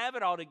don't have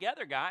it all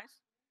together, guys.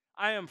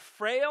 I am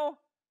frail.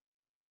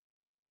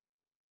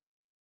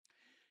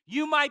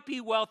 You might be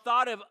well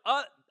thought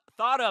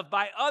of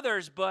by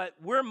others, but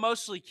we're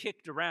mostly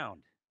kicked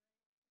around.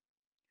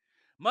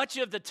 Much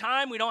of the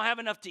time, we don't have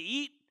enough to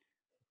eat.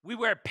 We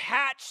wear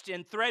patched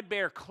and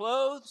threadbare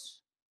clothes.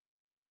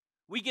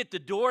 We get the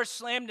doors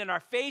slammed in our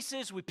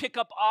faces. We pick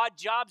up odd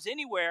jobs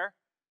anywhere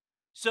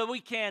so we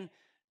can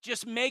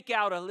just make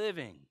out a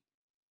living.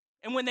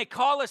 And when they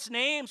call us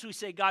names, we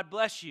say, God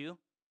bless you.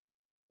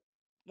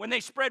 When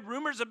they spread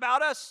rumors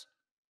about us,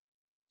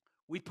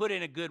 we put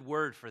in a good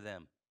word for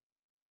them.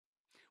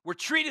 We're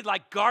treated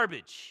like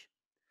garbage,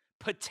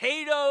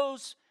 potato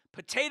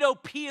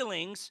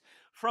peelings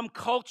from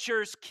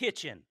culture's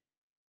kitchen.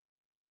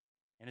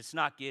 And it's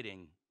not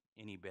getting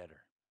any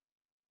better.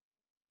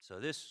 So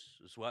this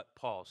is what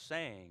Paul's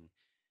saying.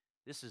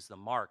 This is the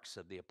marks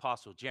of the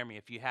apostle. Jeremy,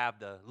 if you have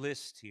the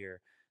list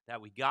here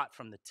that we got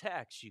from the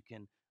text, you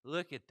can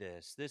look at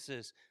this. This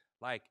is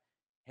like,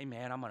 hey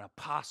man, I'm an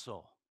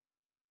apostle.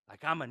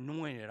 Like I'm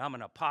anointed, I'm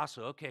an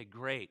apostle. Okay,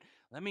 great.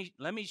 Let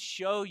me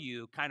show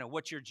you kind of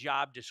what your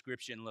job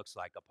description looks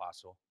like,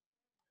 apostle.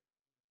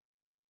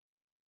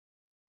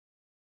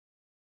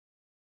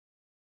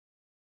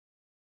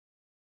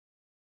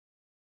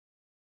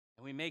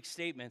 And we make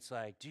statements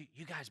like, do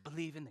you guys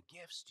believe in the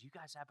gifts? Do you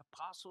guys have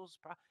apostles?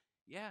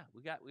 Yeah,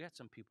 we got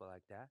some people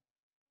like that.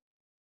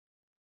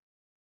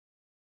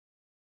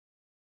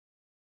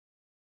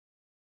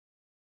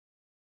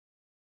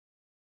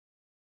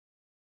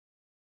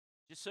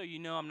 Just so you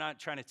know, I'm not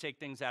trying to take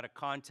things out of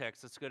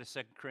context. Let's go to 2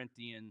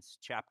 Corinthians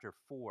chapter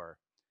 4.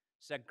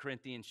 2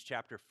 Corinthians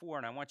chapter 4,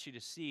 and I want you to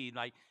see,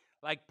 like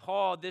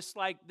Paul, this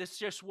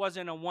just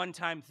wasn't a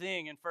one-time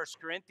thing in 1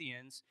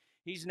 Corinthians.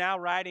 He's now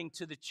writing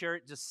to the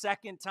church a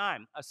second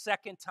time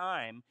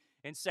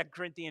in 2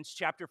 Corinthians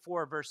chapter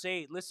 4, verse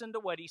 8. Listen to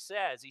what he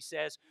says. He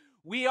says,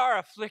 we are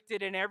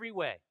afflicted in every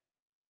way.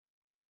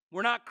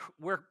 We're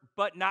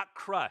but not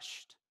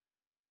crushed.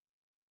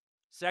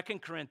 2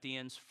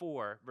 Corinthians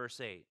 4, verse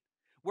 8.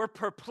 We're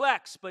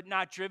perplexed, but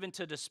not driven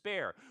to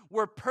despair.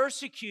 We're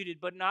persecuted,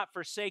 but not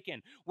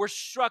forsaken. We're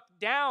struck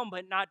down,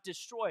 but not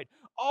destroyed.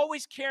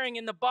 Always carrying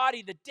in the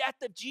body the death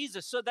of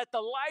Jesus, so that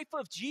the life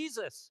of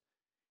Jesus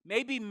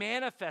may be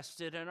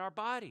manifested in our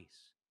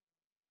bodies.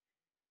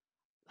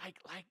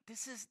 Like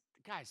this is,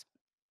 guys,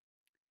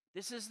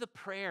 this is the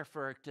prayer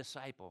for a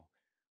disciple.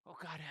 Oh,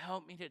 God,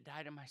 help me to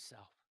die to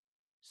myself,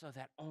 so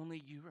that only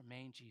you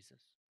remain, Jesus.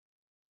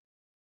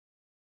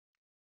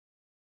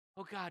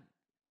 Oh, God,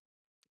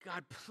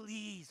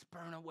 please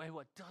burn away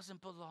what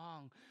doesn't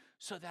belong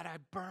so that I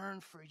burn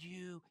for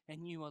you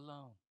and you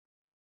alone.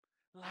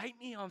 Light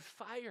me on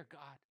fire,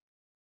 God.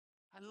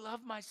 I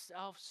love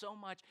myself so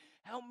much.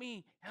 Help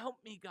me,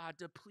 God,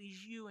 to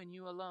please you and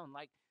you alone.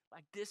 Like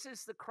this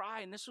is the cry,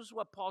 and this is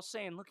what Paul's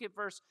saying. Look at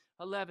verse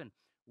 11.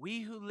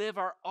 We who live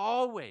are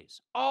always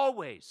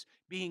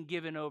being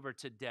given over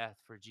to death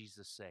for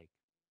Jesus' sake,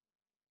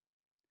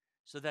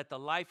 so that the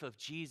life of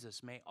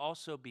Jesus may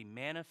also be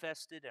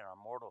manifested in our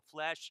mortal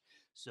flesh.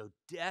 So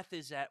death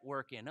is at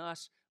work in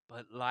us,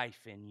 but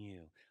life in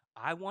you.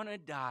 I want to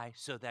die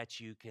so that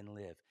you can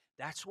live.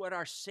 That's what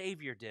our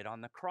Savior did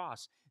on the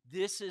cross.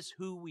 This is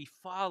who we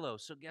follow.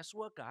 So guess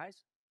what,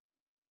 guys?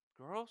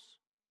 Girls?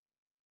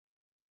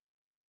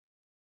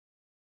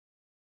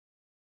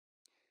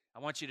 I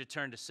want you to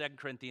turn to 2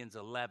 Corinthians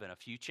 11, a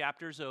few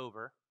chapters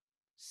over,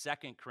 2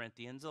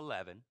 Corinthians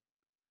 11.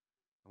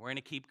 We're going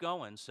to keep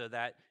going so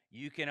that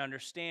you can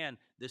understand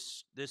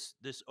this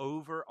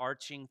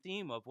overarching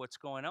theme of what's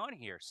going on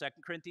here. 2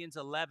 Corinthians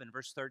 11,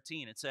 verse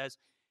 13, it says,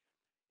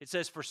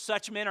 for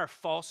such men are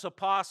false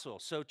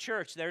apostles. So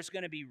church, there's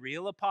going to be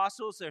real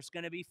apostles. There's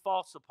going to be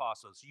false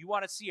apostles. You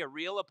want to see a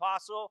real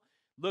apostle?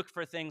 Look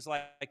for things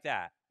like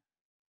that.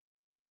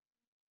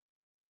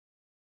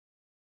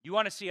 You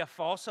want to see a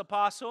false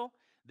apostle?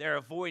 They're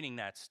avoiding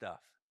that stuff.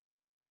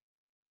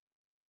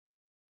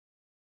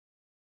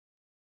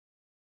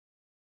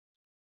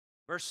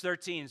 Verse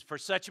 13, for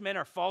such men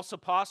are false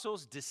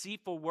apostles,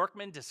 deceitful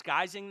workmen,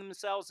 disguising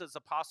themselves as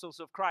apostles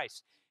of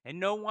Christ. And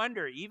no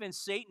wonder, even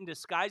Satan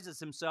disguises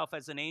himself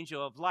as an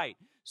angel of light.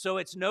 So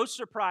it's no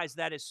surprise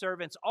that his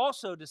servants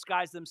also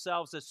disguise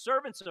themselves as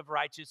servants of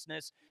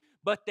righteousness,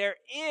 but their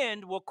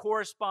end will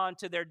correspond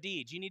to their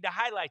deeds. You need to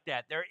highlight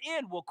that. Their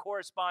end will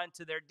correspond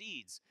to their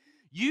deeds.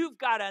 You've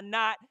got to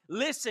not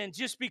listen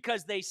just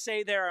because they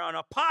say they're an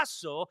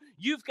apostle.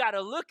 You've got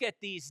to look at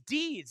these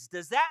deeds.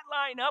 Does that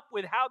line up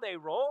with how they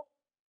roll?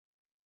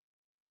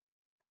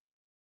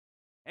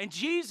 And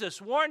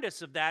Jesus warned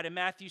us of that in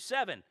Matthew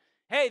 7.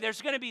 Hey,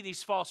 there's going to be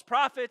these false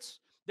prophets.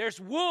 There's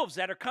wolves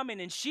that are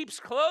coming in sheep's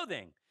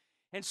clothing.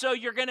 And so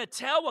you're going to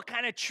tell what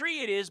kind of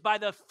tree it is by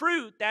the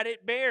fruit that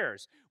it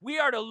bears. We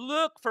are to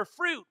look for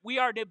fruit. We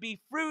are to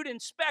be fruit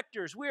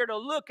inspectors. We are to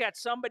look at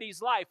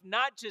somebody's life,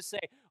 not just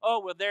say,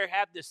 oh, well, they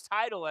have this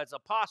title as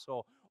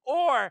apostle,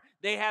 or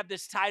they have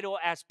this title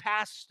as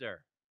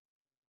pastor.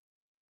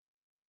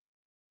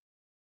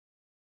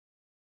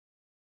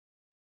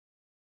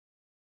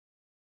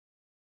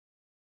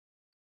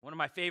 One of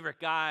my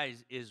favorite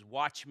guys is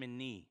Watchman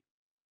Nee.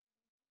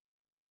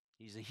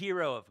 He's a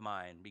hero of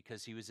mine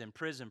because he was in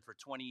prison for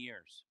 20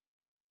 years.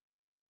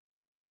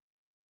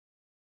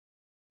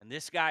 And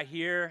this guy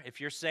here,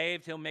 if you're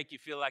saved, he'll make you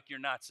feel like you're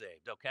not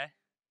saved, okay?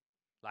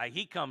 Like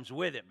he comes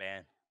with it,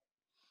 man.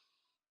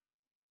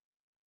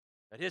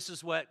 But this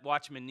is what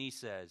Watchman Nee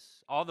says.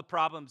 All the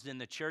problems in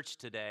the church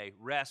today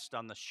rest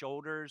on the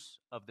shoulders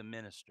of the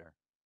minister.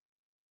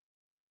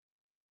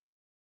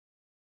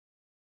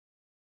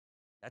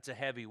 That's a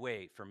heavy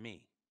weight for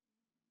me.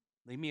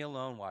 Leave me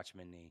alone,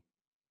 Watchman Nee.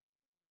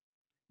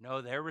 No,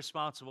 they're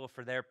responsible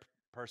for their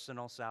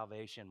personal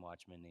salvation,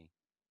 Watchman Nee.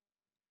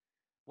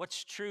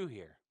 What's true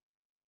here?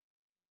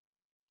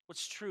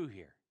 What's true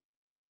here?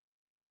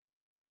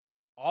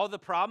 All the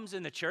problems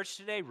in the church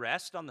today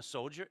rest on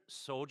the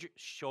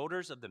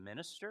shoulders of the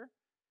minister.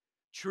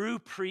 True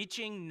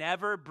preaching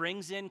never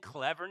brings in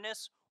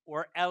cleverness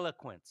or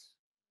eloquence.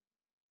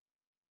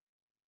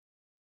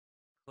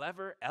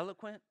 Clever,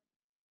 eloquent,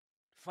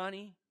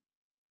 funny.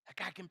 That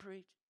guy can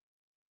preach.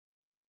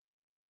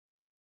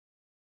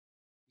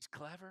 He's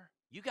clever.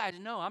 You guys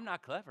know I'm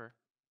not clever.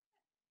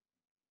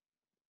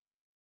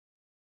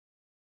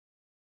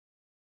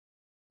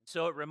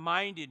 So it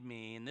reminded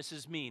me, and this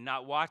is me,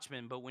 not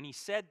Watchman, but when he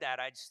said that,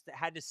 I just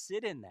had to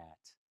sit in that.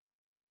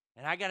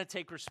 And I got to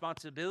take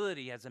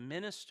responsibility as a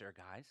minister,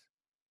 guys.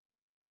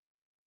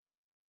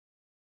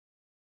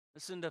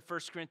 Listen to 1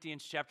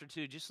 Corinthians chapter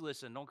 2. Just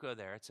listen. Don't go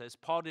there. It says,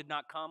 Paul did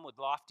not come with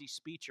lofty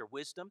speech or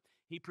wisdom.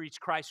 He preached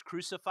Christ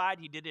crucified.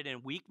 He did it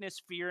in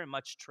weakness, fear, and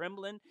much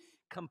trembling,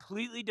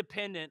 completely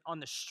dependent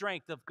on the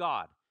strength of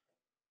God.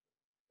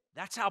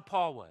 That's how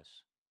Paul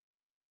was.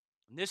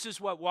 And this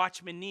is what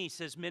Watchman Nee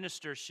says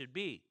ministers should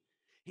be.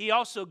 He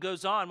also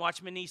goes on,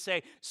 Watchman Nee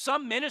say,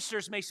 some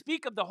ministers may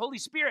speak of the Holy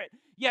Spirit,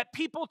 yet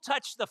people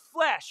touch the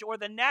flesh or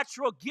the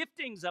natural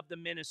giftings of the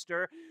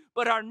minister,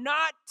 but are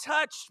not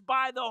touched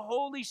by the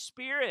Holy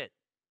Spirit.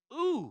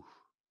 Ooh.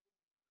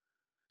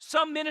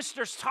 Some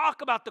ministers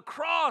talk about the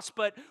cross,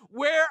 but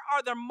where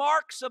are the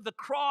marks of the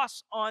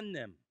cross on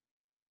them?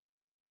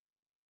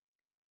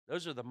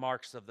 Those are the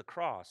marks of the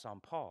cross on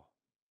Paul.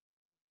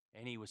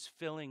 And he was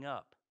filling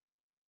up.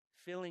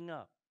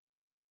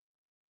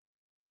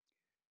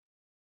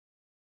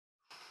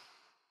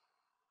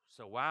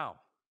 So, wow.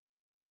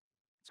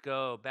 Let's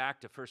go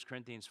back to 1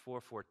 Corinthians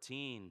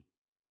 4:14.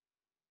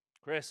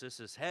 Chris, this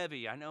is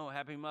heavy. I know.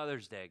 Happy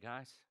Mother's Day,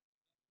 guys.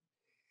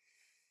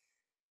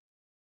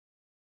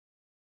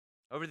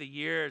 Over the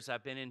years,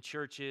 I've been in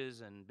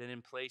churches and been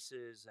in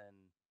places, and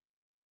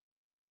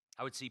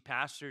I would see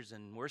pastors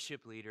and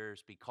worship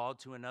leaders be called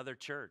to another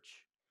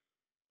church.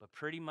 But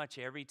pretty much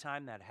every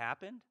time that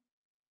happened,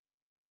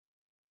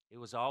 it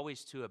was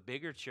always to a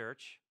bigger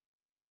church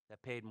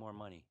that paid more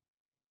money.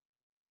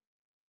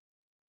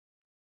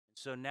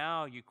 So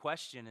now you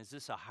question, is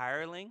this a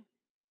hireling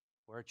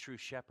or a true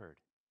shepherd?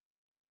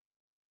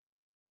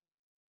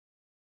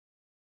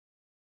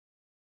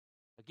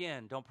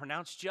 Again, don't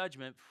pronounce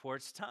judgment before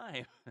it's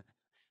time,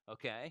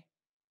 okay?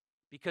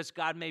 Because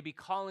God may be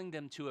calling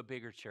them to a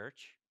bigger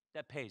church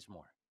that pays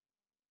more.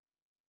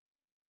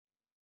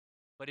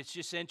 But it's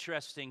just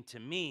interesting to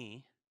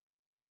me.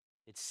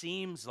 It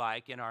seems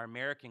like in our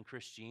American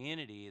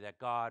Christianity that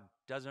God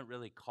doesn't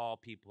really call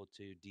people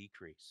to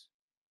decrease.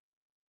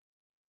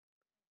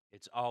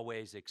 It's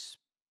always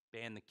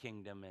expand the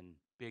kingdom and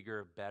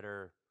bigger,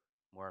 better,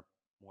 more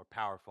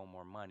powerful,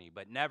 more money,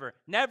 but never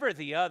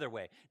the other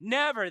way.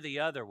 Never the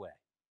other way.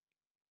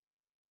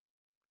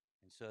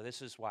 And so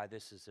this is why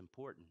this is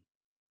important.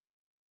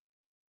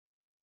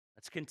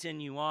 Let's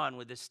continue on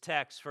with this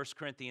text, 1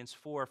 Corinthians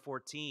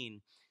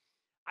 4:14.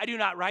 I do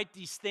not write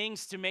these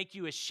things to make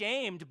you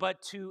ashamed,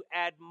 but to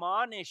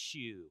admonish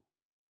you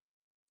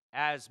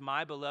as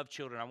my beloved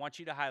children. I want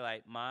you to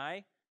highlight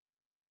my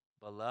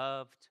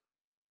beloved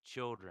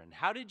children.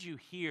 How did you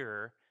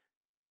hear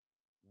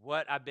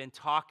what I've been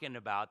talking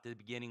about at the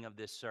beginning of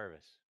this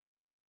service?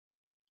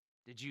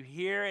 Did you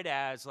hear it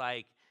as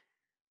like,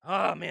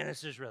 oh man,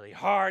 this is really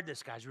hard.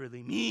 This guy's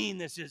really mean.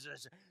 This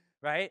is,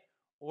 right?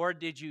 Or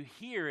did you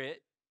hear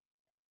it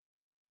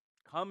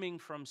coming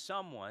from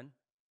someone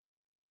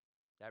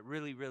that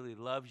really, really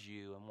loves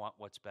you and want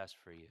what's best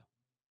for you?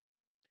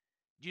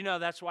 Do you know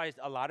that's why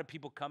a lot of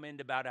people come in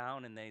to bow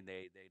down and they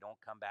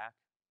don't come back?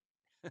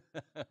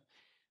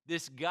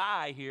 This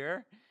guy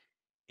here,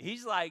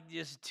 he's like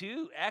just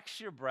too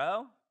extra,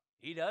 bro.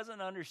 He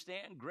doesn't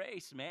understand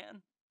grace,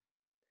 man.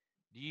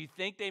 Do you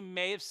think they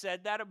may have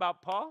said that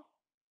about Paul?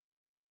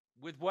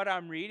 With what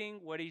I'm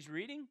reading, what he's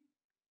reading?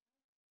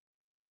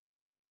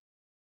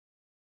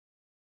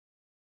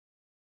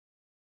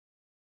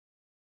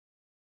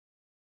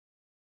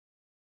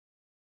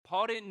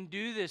 Paul didn't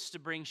do this to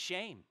bring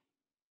shame.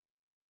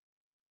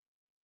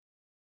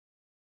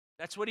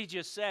 That's what he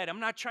just said. I'm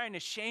not trying to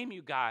shame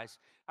you guys.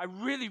 I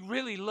really,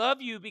 really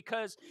love you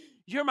because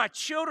you're my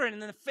children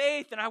in the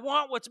faith, and I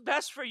want what's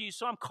best for you,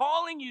 so I'm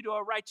calling you to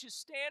a righteous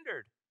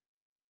standard.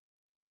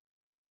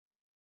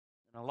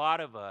 And a lot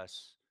of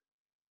us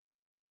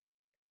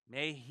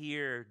may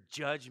hear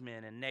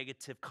judgment and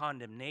negative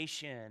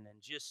condemnation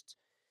and just,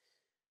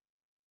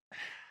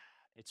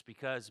 it's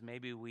because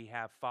maybe we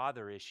have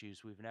father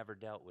issues we've never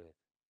dealt with.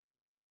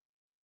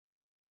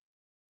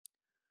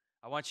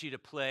 I want you to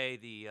play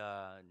the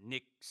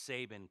Nick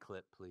Saban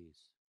clip, please.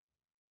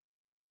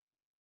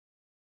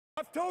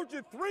 I've told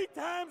you 3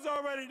 times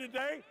already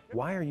today.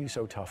 Why are you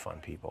so tough on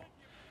people?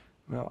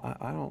 Well,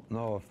 I don't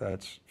know if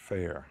that's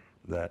fair,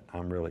 that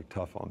I'm really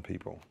tough on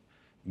people.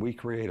 We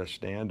create a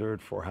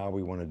standard for how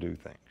we want to do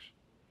things.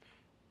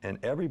 And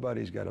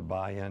everybody's got to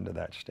buy into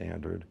that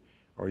standard,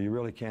 or you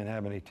really can't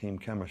have any team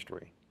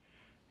chemistry.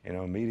 You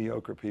know,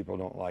 mediocre people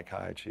don't like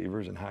high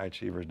achievers, and high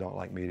achievers don't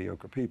like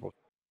mediocre people.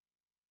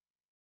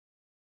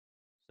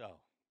 So,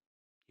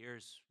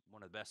 here's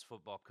one of the best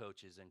football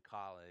coaches in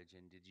college,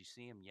 and did you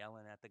see him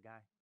yelling at the guy?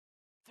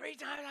 3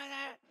 times like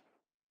that.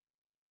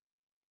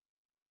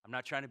 I'm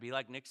not trying to be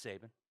like Nick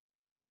Saban.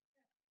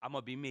 I'm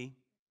going to be me.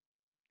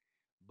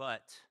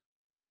 But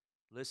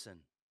listen,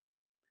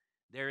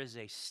 there is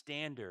a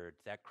standard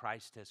that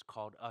Christ has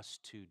called us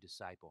to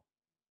disciple.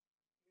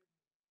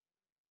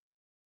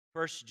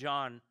 1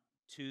 John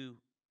 2,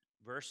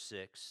 verse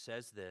 6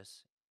 says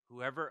this: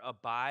 whoever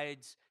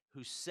abides,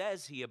 who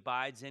says he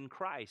abides in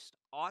Christ,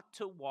 ought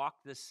to walk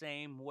the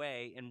same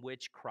way in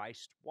which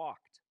Christ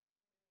walked.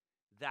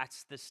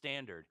 That's the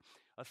standard.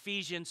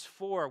 Ephesians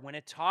 4, when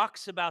it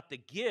talks about the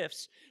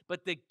gifts,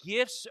 but the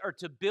gifts are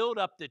to build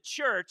up the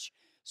church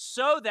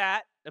so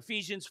that,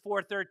 Ephesians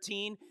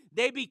 4:13,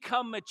 they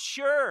become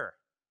mature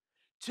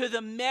to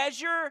the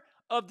measure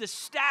of the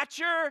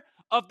stature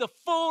of the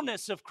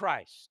fullness of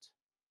Christ.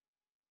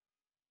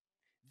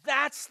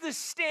 That's the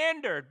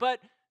standard. But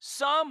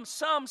some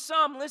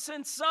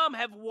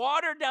have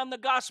watered down the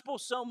gospel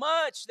so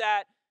much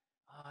that,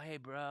 oh, hey,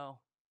 bro,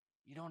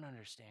 you don't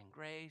understand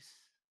grace.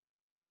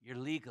 You're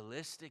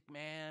legalistic,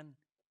 man.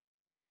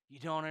 You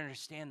don't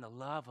understand the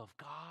love of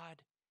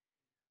God.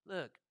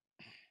 Look,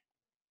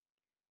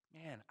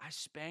 man, I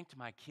spanked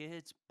my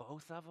kids,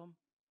 both of them.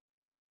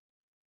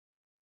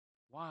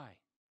 Why?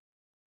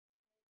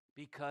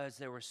 Because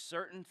there were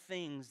certain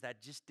things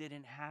that just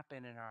didn't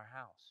happen in our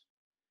house.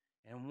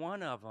 And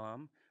one of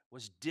them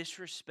was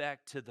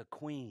disrespect to the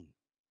queen.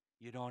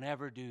 You don't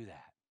ever do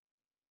that.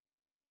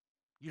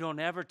 You don't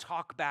ever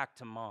talk back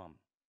to mom.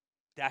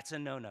 That's a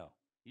no-no.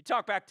 You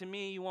talk back to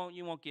me, you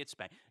won't get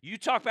spanked. You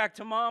talk back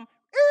to mom,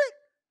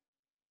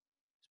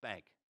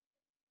 spank.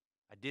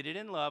 I did it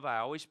in love. I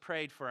always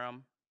prayed for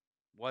him.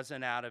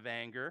 Wasn't out of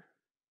anger.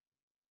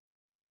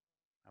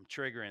 I'm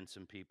triggering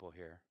some people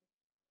here.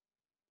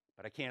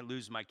 But I can't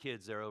lose my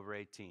kids. They're over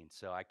 18,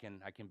 so I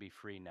can be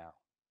free now.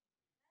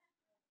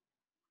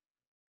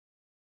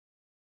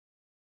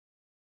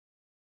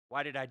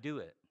 Why did I do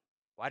it?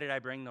 Why did I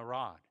bring the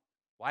rod?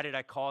 Why did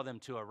I call them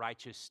to a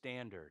righteous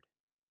standard?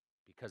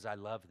 Because I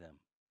love them.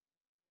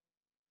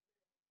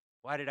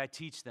 Why did I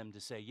teach them to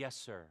say, yes,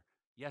 sir,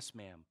 yes,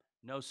 ma'am,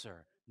 no,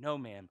 sir, no,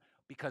 ma'am?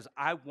 Because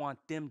I want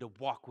them to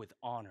walk with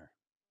honor.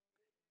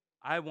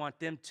 I want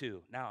them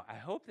to. Now, I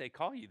hope they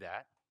call you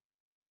that.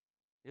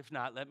 If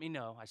not, let me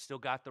know. I still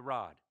got the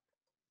rod.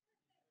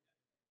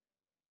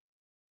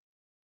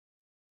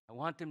 I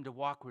want them to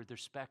walk with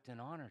respect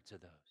and honor to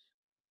those.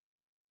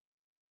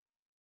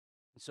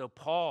 And so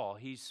Paul,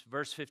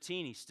 verse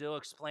 15, he still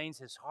explains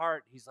his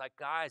heart. He's like,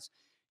 guys,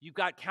 you've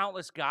got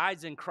countless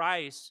guides in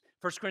Christ.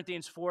 1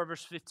 Corinthians 4,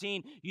 verse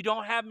 15. You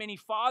don't have many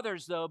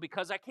fathers, though,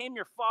 because I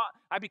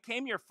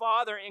became your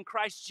father in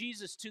Christ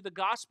Jesus to the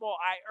gospel.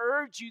 I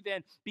urge you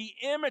then, be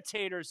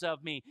imitators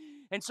of me.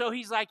 And so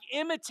he's like,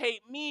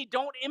 imitate me.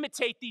 Don't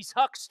imitate these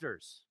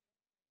hucksters.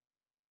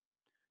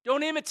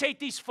 Don't imitate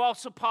these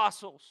false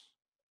apostles.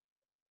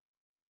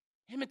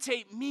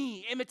 Imitate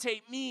me,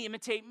 imitate me,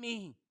 imitate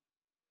me.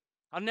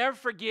 I'll never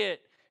forget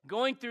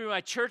going through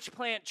my church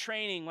plant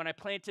training when I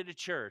planted a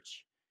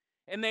church.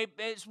 And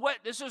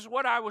this is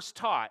what I was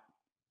taught.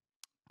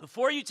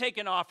 Before you take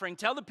an offering,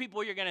 tell the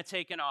people you're going to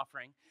take an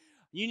offering.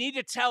 You need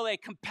to tell a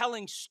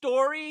compelling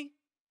story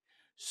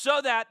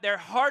so that their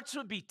hearts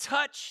would be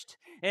touched.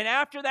 And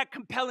after that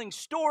compelling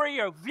story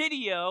or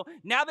video,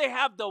 now they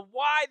have the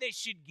why they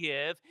should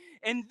give.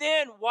 And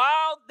then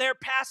while they're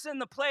passing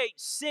the plate,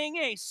 sing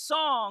a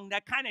song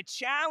that kind of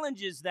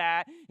challenges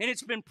that. And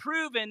it's been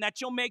proven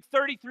that you'll make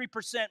 33%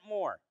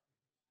 more.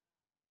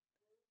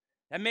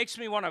 That makes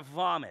me want to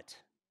vomit.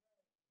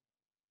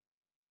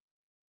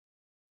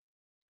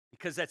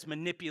 Because that's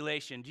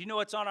manipulation. Do you know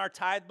what's on our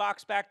tithe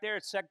box back there?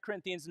 It's 2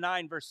 Corinthians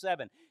 9, verse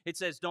 7. It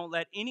says, don't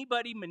let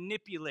anybody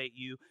manipulate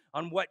you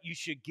on what you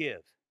should give.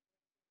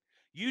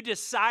 You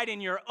decide in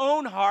your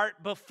own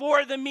heart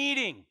before the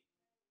meeting.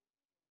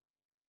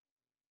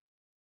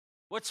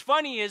 What's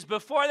funny is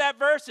before that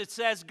verse, it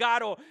says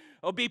God will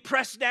will be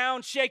pressed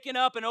down, shaken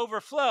up, and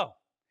overflow.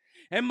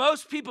 And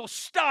most people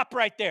stop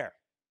right there.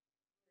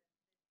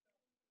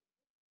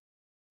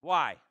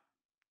 Why?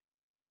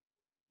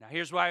 Now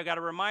here's why I got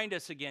to remind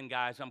us again,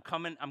 guys. I'm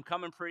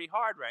coming pretty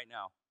hard right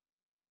now.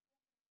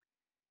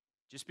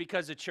 Just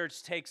because the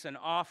church takes an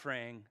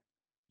offering,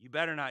 you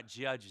better not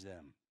judge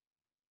them.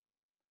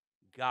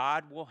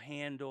 God will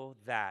handle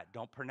that.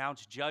 Don't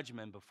pronounce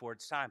judgment before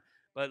it's time.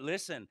 But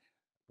listen,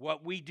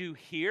 what we do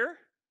here,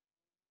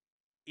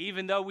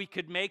 even though we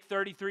could make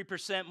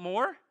 33%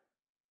 more,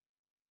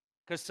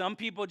 because some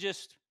people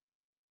just,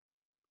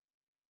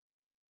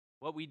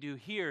 what we do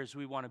here is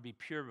we want to be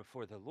pure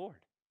before the Lord.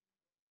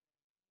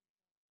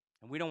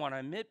 And we don't want to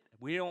admit,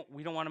 we don't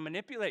want to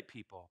manipulate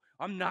people.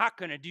 I'm not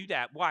going to do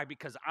that. Why?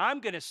 Because I'm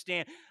going to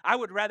stand. I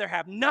would rather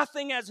have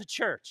nothing as a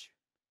church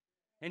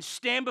and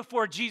stand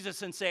before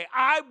Jesus and say,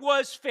 I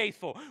was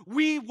faithful.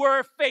 We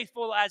were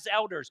faithful as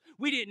elders.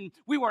 We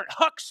weren't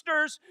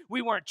hucksters.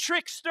 We weren't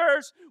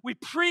tricksters. We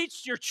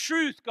preached your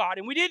truth, God,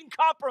 and we didn't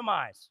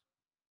compromise.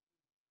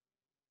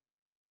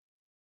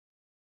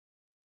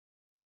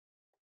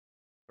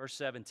 Verse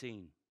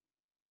 17.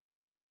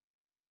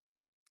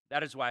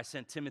 That is why I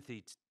sent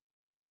Timothy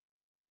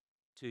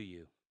to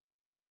you.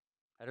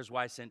 That is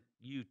why I sent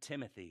you,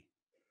 Timothy,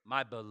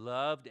 my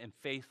beloved and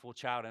faithful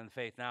child in the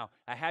faith. Now,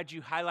 I had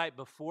you highlight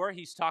before,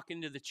 he's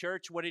talking to the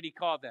church. What did he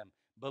call them?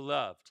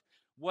 Beloved.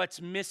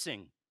 What's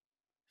missing?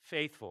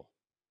 Faithful.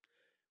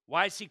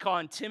 Why is he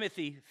calling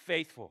Timothy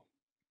faithful?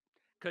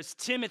 Because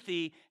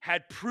Timothy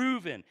had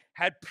proven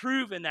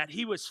that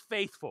he was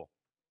faithful.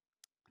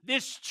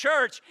 This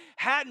church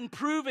hadn't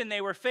proven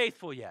they were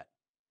faithful yet.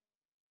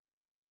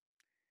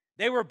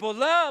 They were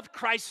beloved.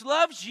 Christ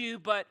loves you,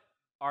 but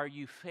are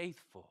you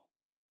faithful?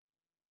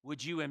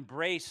 Would you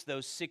embrace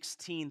those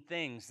 16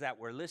 things that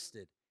were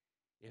listed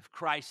if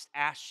Christ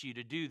asked you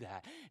to do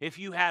that? If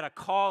you had a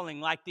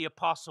calling like the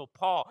Apostle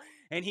Paul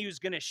and he was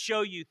going to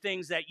show you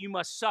things that you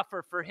must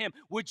suffer for him,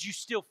 would you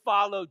still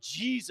follow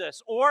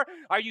Jesus? Or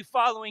are you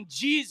following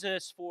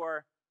Jesus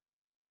for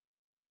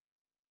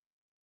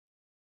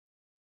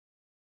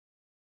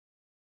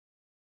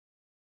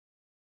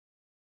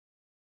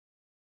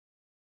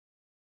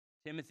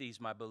Timothy's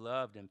my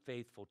beloved and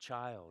faithful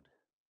child?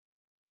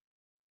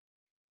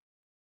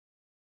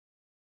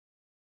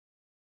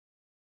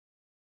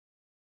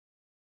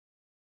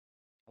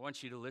 I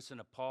want you to listen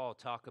to Paul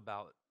talk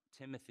about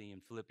Timothy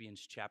in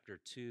Philippians chapter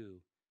 2,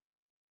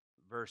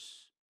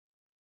 verse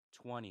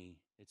 20.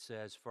 It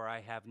says, "For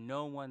I have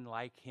no one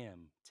like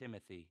him,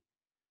 Timothy,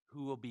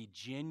 who will be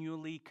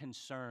genuinely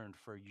concerned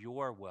for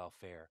your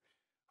welfare,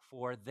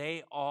 for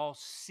they all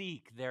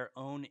seek their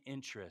own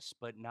interests,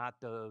 but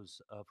not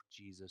those of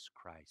Jesus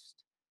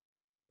Christ."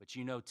 But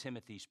you know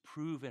Timothy's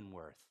proven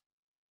worth.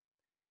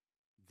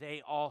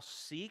 They all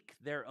seek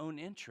their own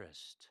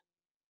interest,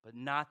 but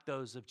not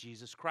those of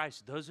Jesus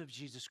Christ. Those of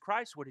Jesus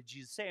Christ, what did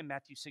Jesus say in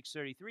Matthew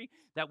 6:33?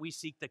 That we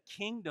seek the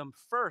kingdom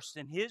first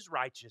and his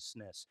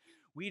righteousness.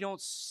 We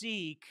don't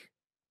seek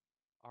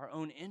our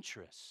own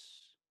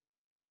interests.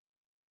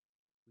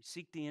 We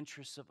seek the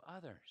interests of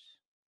others.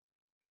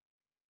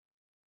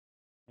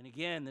 And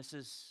again, this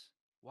is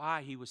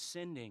why he was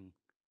sending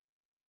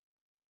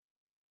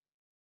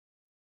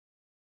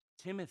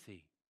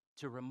Timothy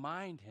to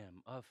remind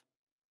him of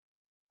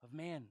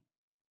man,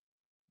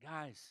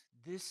 guys,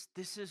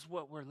 this is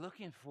what we're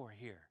looking for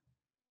here.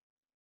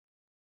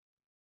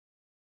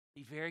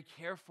 Be very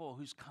careful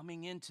who's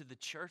coming into the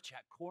church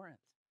at Corinth.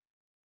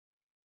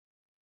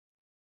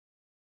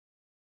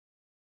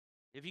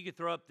 If you could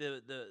throw up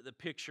the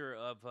picture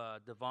of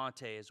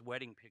Devontae, his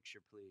wedding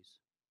picture, please.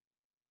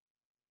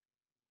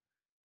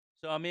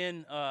 So I'm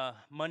in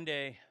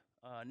Monday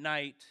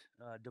night.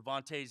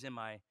 Devontae's in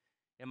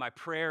my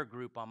prayer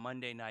group on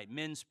Monday night,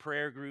 men's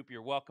prayer group.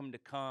 You're welcome to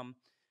come.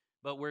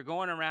 But we're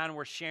going around and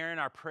we're sharing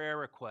our prayer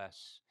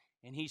requests.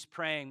 And he's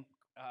praying,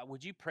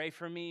 would you pray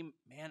for me?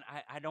 Man,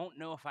 I don't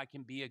know if I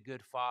can be a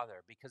good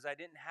father because I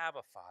didn't have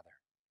a father.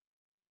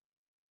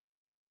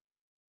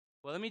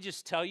 Well, let me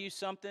just tell you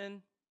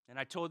something, and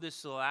I told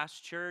this to the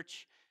last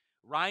church.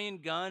 Ryan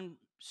Gunn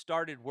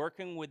started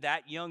working with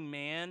that young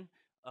man,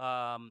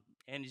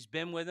 and he's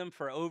been with him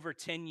for over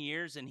 10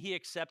 years, and he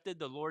accepted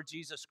the Lord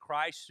Jesus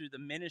Christ through the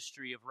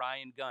ministry of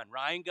Ryan Gunn.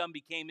 Ryan Gunn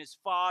became his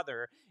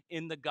father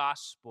in the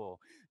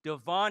gospel.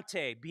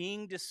 Devontae,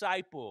 being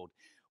discipled,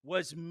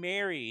 was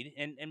married,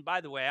 and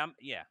by the way,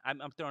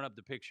 I'm throwing up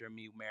the picture of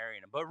me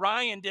marrying him, but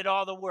Ryan did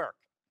all the work.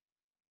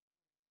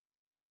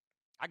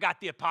 I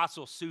got the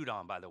apostle suit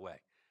on, by the way.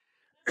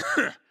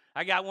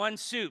 I got one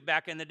suit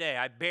back in the day.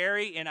 I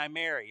bury and I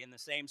marry in the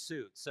same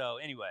suit. So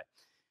anyway,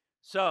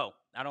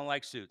 I don't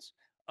like suits.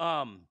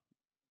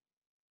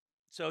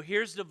 So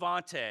here's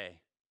Devontae.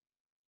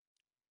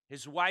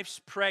 His wife's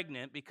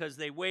pregnant because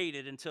they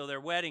waited until their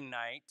wedding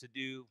night to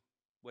do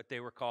what they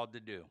were called to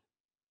do.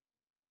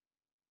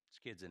 This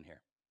kid's in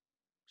here.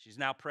 She's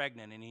now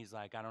pregnant, and he's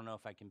like, I don't know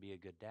if I can be a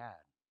good dad.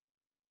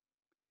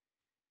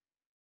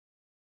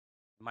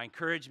 My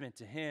encouragement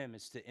to him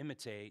is to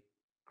imitate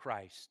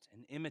Christ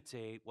and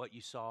imitate what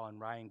you saw in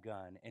Ryan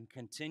Gunn and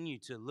continue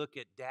to look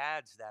at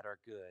dads that are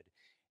good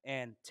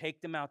and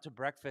take them out to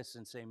breakfast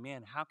and say,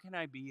 man, how can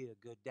I be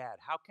a good dad?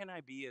 How can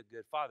I be a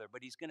good father?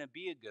 But he's going to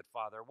be a good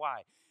father.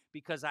 Why?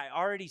 Because I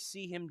already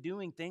see him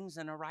doing things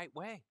in a right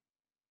way.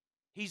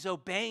 He's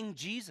obeying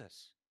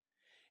Jesus.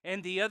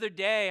 And the other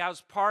day, I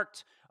was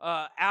parked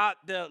at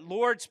the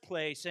Lord's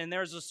place, and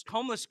there's this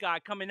homeless guy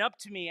coming up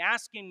to me,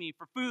 asking me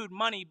for food,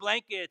 money,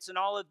 blankets, and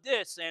all of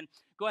this. And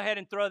go ahead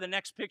and throw the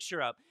next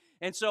picture up.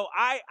 And so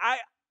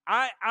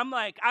I'm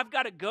like, I've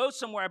got to go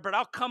somewhere, but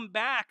I'll come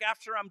back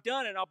after I'm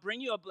done, and I'll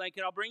bring you a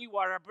blanket, I'll bring you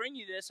water, I'll bring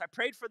you this. I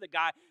prayed for the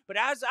guy. But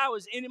as I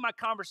was ending my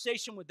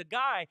conversation with the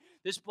guy,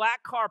 this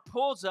black car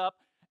pulls up.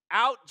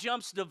 Out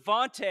jumps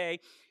Devontae.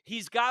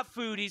 He's got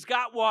food, he's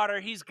got water,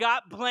 he's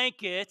got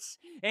blankets,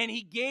 and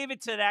he gave it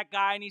to that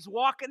guy. And he's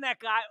walking that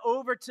guy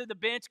over to the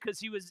bench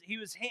because he was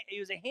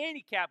a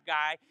handicapped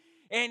guy,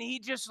 and he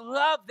just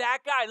loved that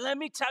guy. Let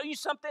me tell you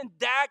something.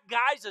 That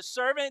guy's a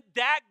servant.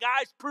 That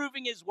guy's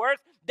proving his worth.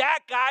 That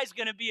guy's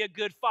going to be a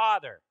good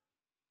father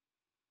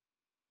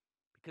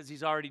because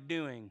he's already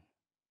doing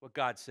what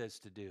God says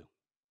to do.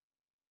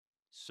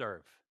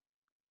 Serve.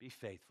 Be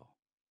faithful.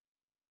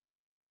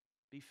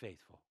 Be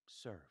faithful.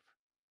 Serve.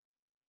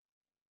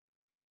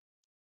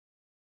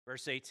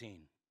 Verse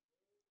 18.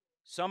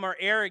 Some are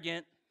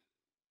arrogant,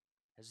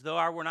 as though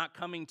I were not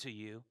coming to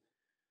you,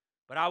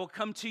 but I will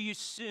come to you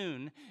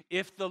soon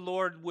if the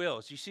Lord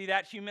wills. You see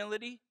that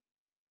humility?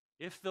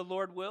 If the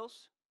Lord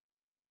wills.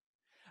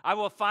 I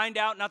will find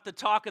out not the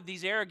talk of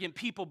these arrogant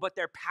people, but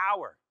their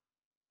power.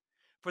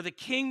 For the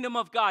kingdom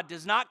of God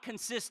does not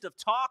consist of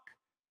talk,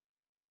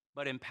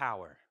 but in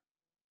power.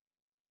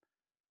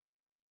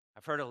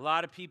 I've heard a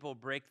lot of people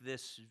break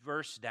this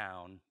verse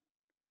down,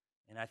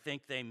 and I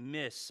think they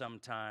miss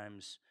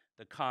sometimes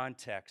the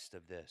context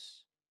of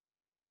this.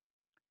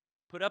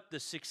 Put up the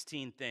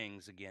 16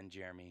 things again,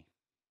 Jeremy.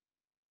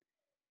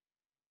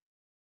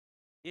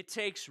 It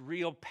takes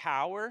real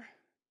power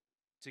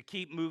to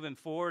keep moving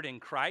forward in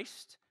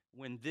Christ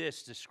when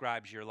this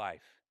describes your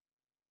life.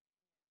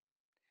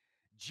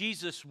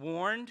 Jesus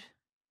warned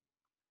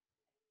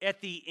at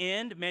the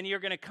end, many are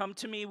going to come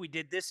to me. We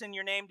did this in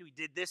your name. We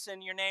did this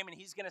in your name. And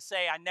he's going to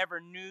say, I never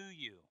knew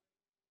you.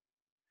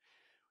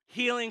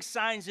 Healing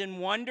signs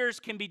and wonders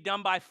can be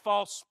done by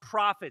false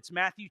prophets.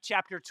 Matthew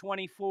chapter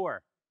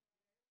 24.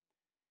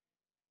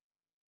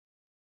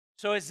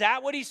 So is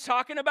that what he's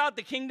talking about?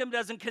 The kingdom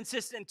doesn't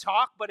consist in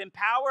talk, but in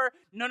power?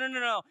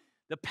 No.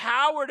 The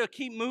power to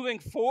keep moving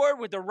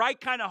forward with the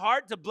right kind of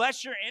heart to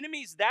bless your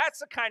enemies, that's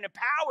the kind of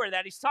power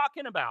that he's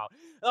talking about.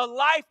 A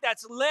life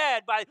that's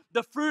led by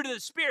the fruit of the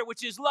Spirit,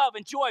 which is love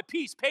and joy,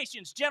 peace,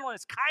 patience,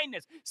 gentleness,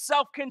 kindness,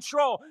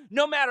 self-control.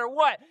 No matter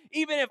what,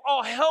 even if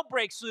all hell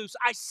breaks loose,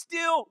 I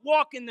still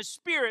walk in the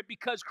Spirit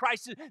because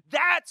Christ is.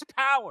 That's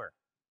power.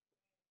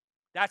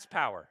 That's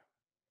power.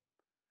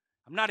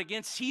 I'm not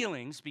against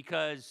healings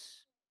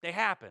because they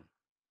happen.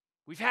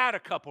 We've had a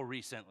couple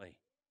recently.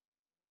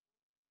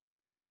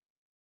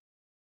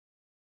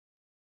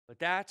 But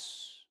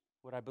that's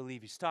what I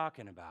believe he's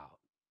talking about.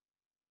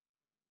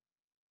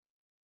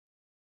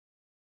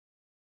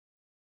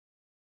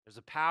 There's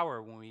a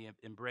power when we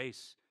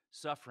embrace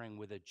suffering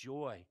with a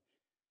joy.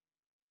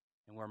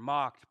 And we're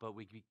mocked, but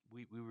we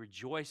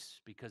rejoice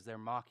because they're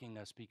mocking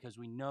us, because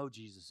we know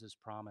Jesus'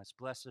 promise.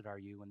 Blessed are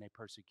you when they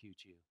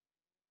persecute you.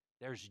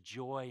 There's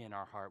joy in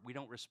our heart. We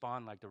don't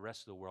respond like the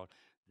rest of the world.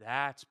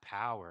 That's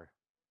power.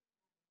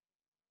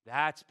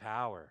 That's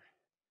power.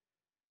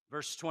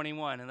 Verse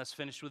 21, and let's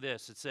finish with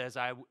this. It says,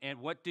 and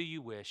what do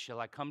you wish? Shall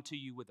I come to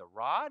you with a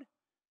rod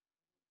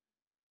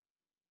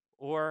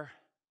or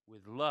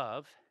with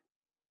love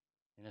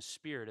and a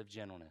spirit of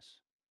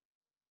gentleness?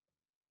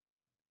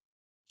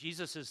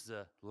 Jesus is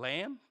the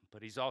lamb,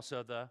 but he's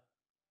also the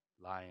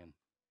lion.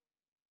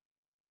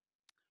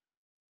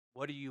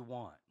 What do you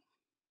want?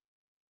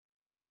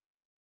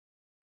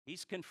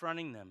 He's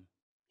confronting them.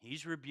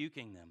 He's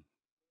rebuking them.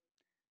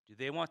 Do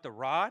they want the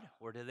rod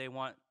or do they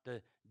want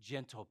the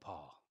gentle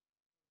paw?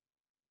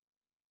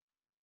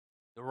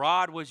 The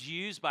rod was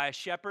used by a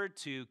shepherd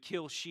to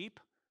kill sheep,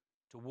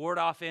 to ward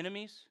off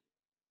enemies.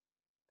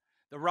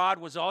 The rod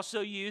was also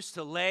used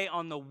to lay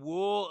on the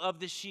wool of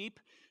the sheep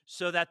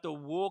so that the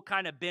wool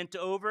kind of bent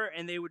over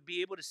and they would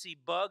be able to see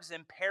bugs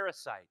and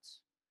parasites.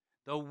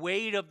 The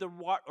weight of the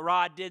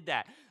rod did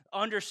that.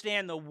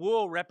 Understand, the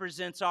wool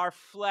represents our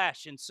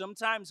flesh, and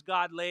sometimes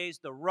God lays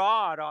the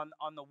rod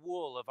on the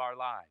wool of our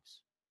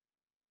lives.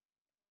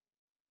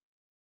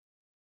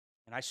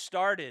 And I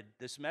started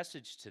this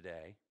message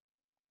today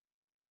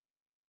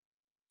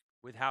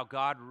with how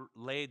God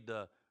laid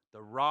the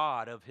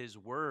rod of his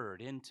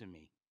word into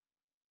me,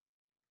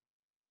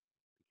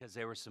 because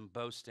there was some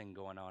boasting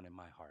going on in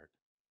my heart.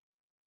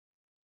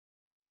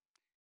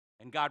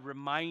 And God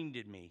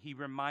reminded me,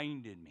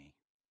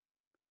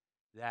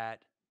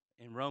 that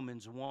in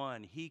Romans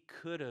 1, he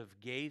could have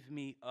gave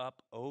me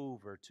up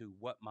over to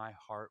what my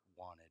heart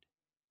wanted,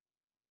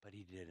 but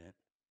he didn't,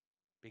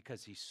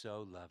 because he's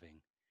so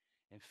loving.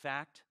 In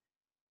fact,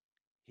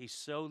 he's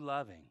so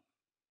loving.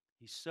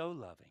 He's so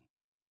loving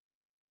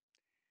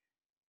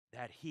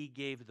that he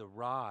gave the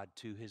rod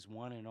to his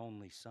one and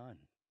only Son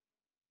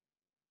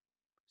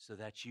so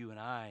that you and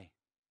I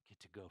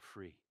get to go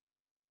free.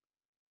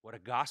 What a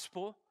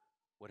gospel,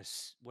 what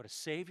a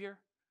Savior,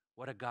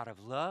 what a God of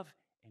love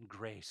and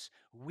grace.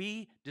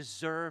 We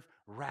deserve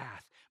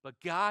wrath, but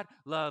God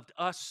loved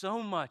us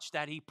so much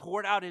that he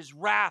poured out his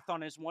wrath on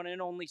his one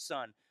and only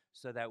Son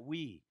so that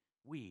we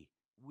may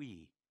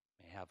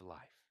have life.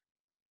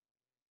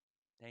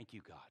 Thank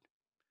you, God.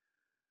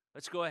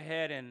 Let's go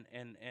ahead and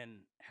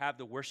have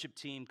the worship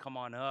team come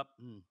on up.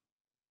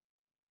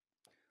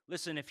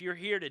 Listen, if you're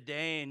here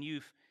today and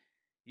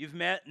you've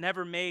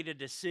never made a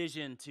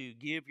decision to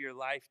give your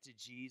life to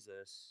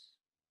Jesus,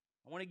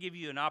 I want to give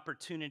you an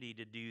opportunity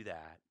to do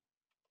that.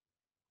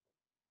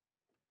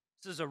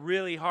 This is a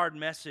really hard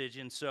message,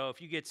 and so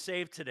if you get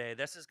saved today,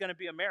 this is going to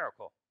be a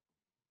miracle.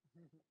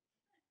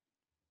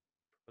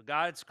 But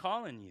God's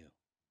calling you.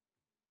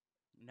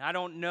 And I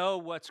don't know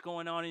what's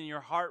going on in your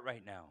heart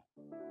right now.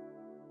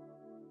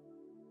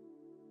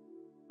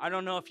 I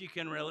don't know if you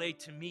can relate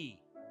to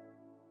me.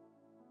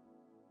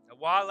 That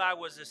while I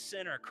was a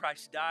sinner,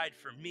 Christ died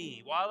for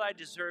me. While I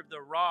deserved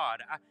the rod,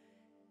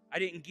 I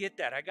didn't get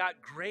that. I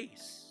got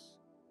grace.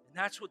 And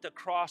that's what the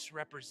cross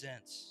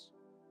represents.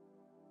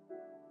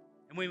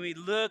 And when we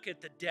look at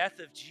the death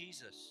of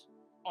Jesus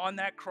on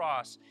that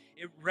cross,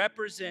 it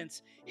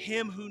represents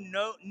him who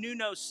knew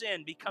no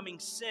sin becoming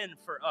sin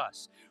for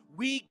us.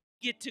 We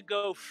get to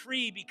go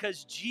free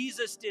because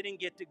Jesus didn't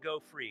get to go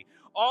free.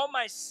 All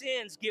my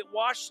sins get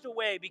washed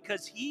away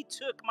because he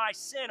took my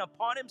sin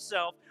upon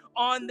himself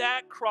on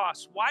that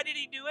cross. Why did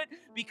he do it?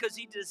 Because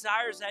he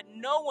desires that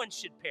no one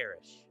should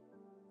perish,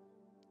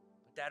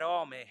 but that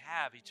all may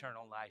have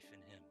eternal life in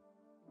him.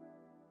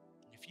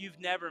 If you've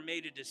never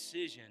made a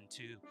decision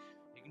to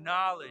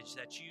acknowledge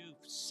that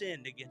you've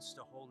sinned against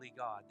a holy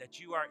God, that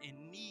you are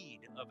in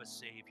need of a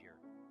Savior,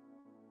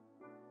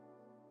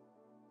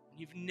 and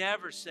you've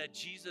never said,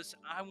 Jesus,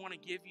 I want to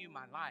give you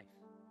my life.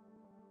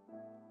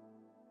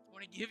 I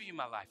want to give you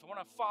my life. I want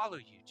to follow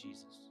you,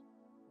 Jesus.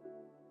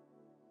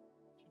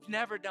 If you've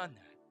never done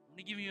that, I'm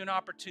going to give you an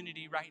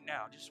opportunity right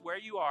now, just where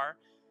you are.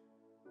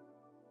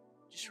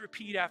 Just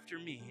repeat after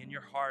me in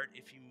your heart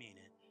if you mean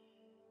it.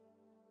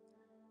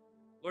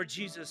 Lord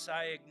Jesus,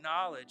 I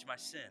acknowledge my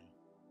sin,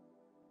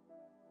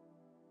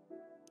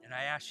 and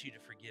I ask you to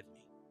forgive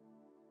me.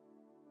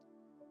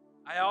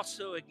 I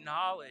also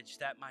acknowledge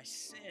that my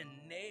sin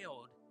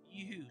nailed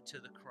you to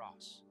the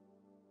cross,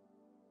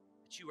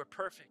 that you were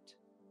perfect.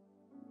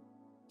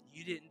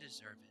 You didn't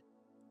deserve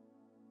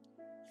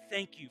it.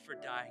 Thank you for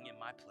dying in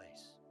my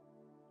place.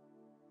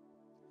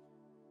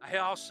 I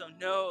also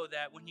know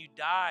that when you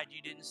died,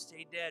 you didn't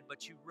stay dead,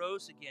 but you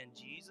rose again,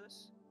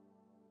 Jesus.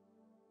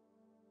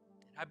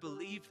 And I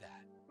believe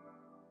that.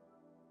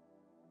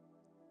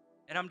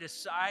 And I'm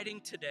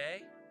deciding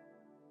today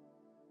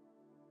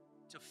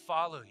to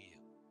follow you.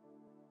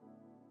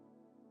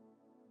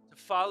 To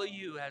follow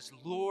you as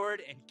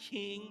Lord and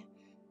King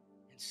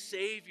and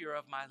Savior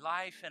of my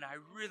life, and I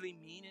really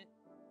mean it.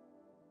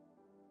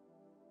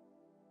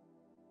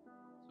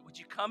 So would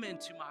you come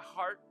into my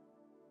heart?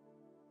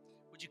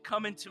 Would you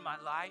come into my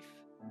life?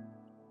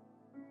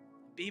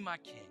 Be my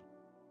King.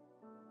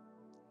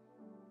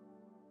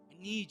 I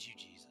need you,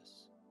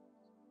 Jesus.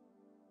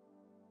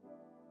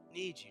 I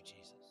need you,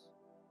 Jesus.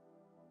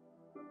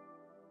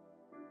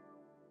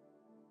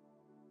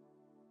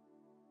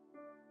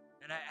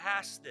 And I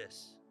ask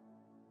this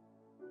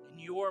in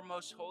your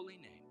most holy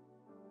name.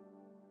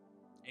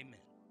 Amen.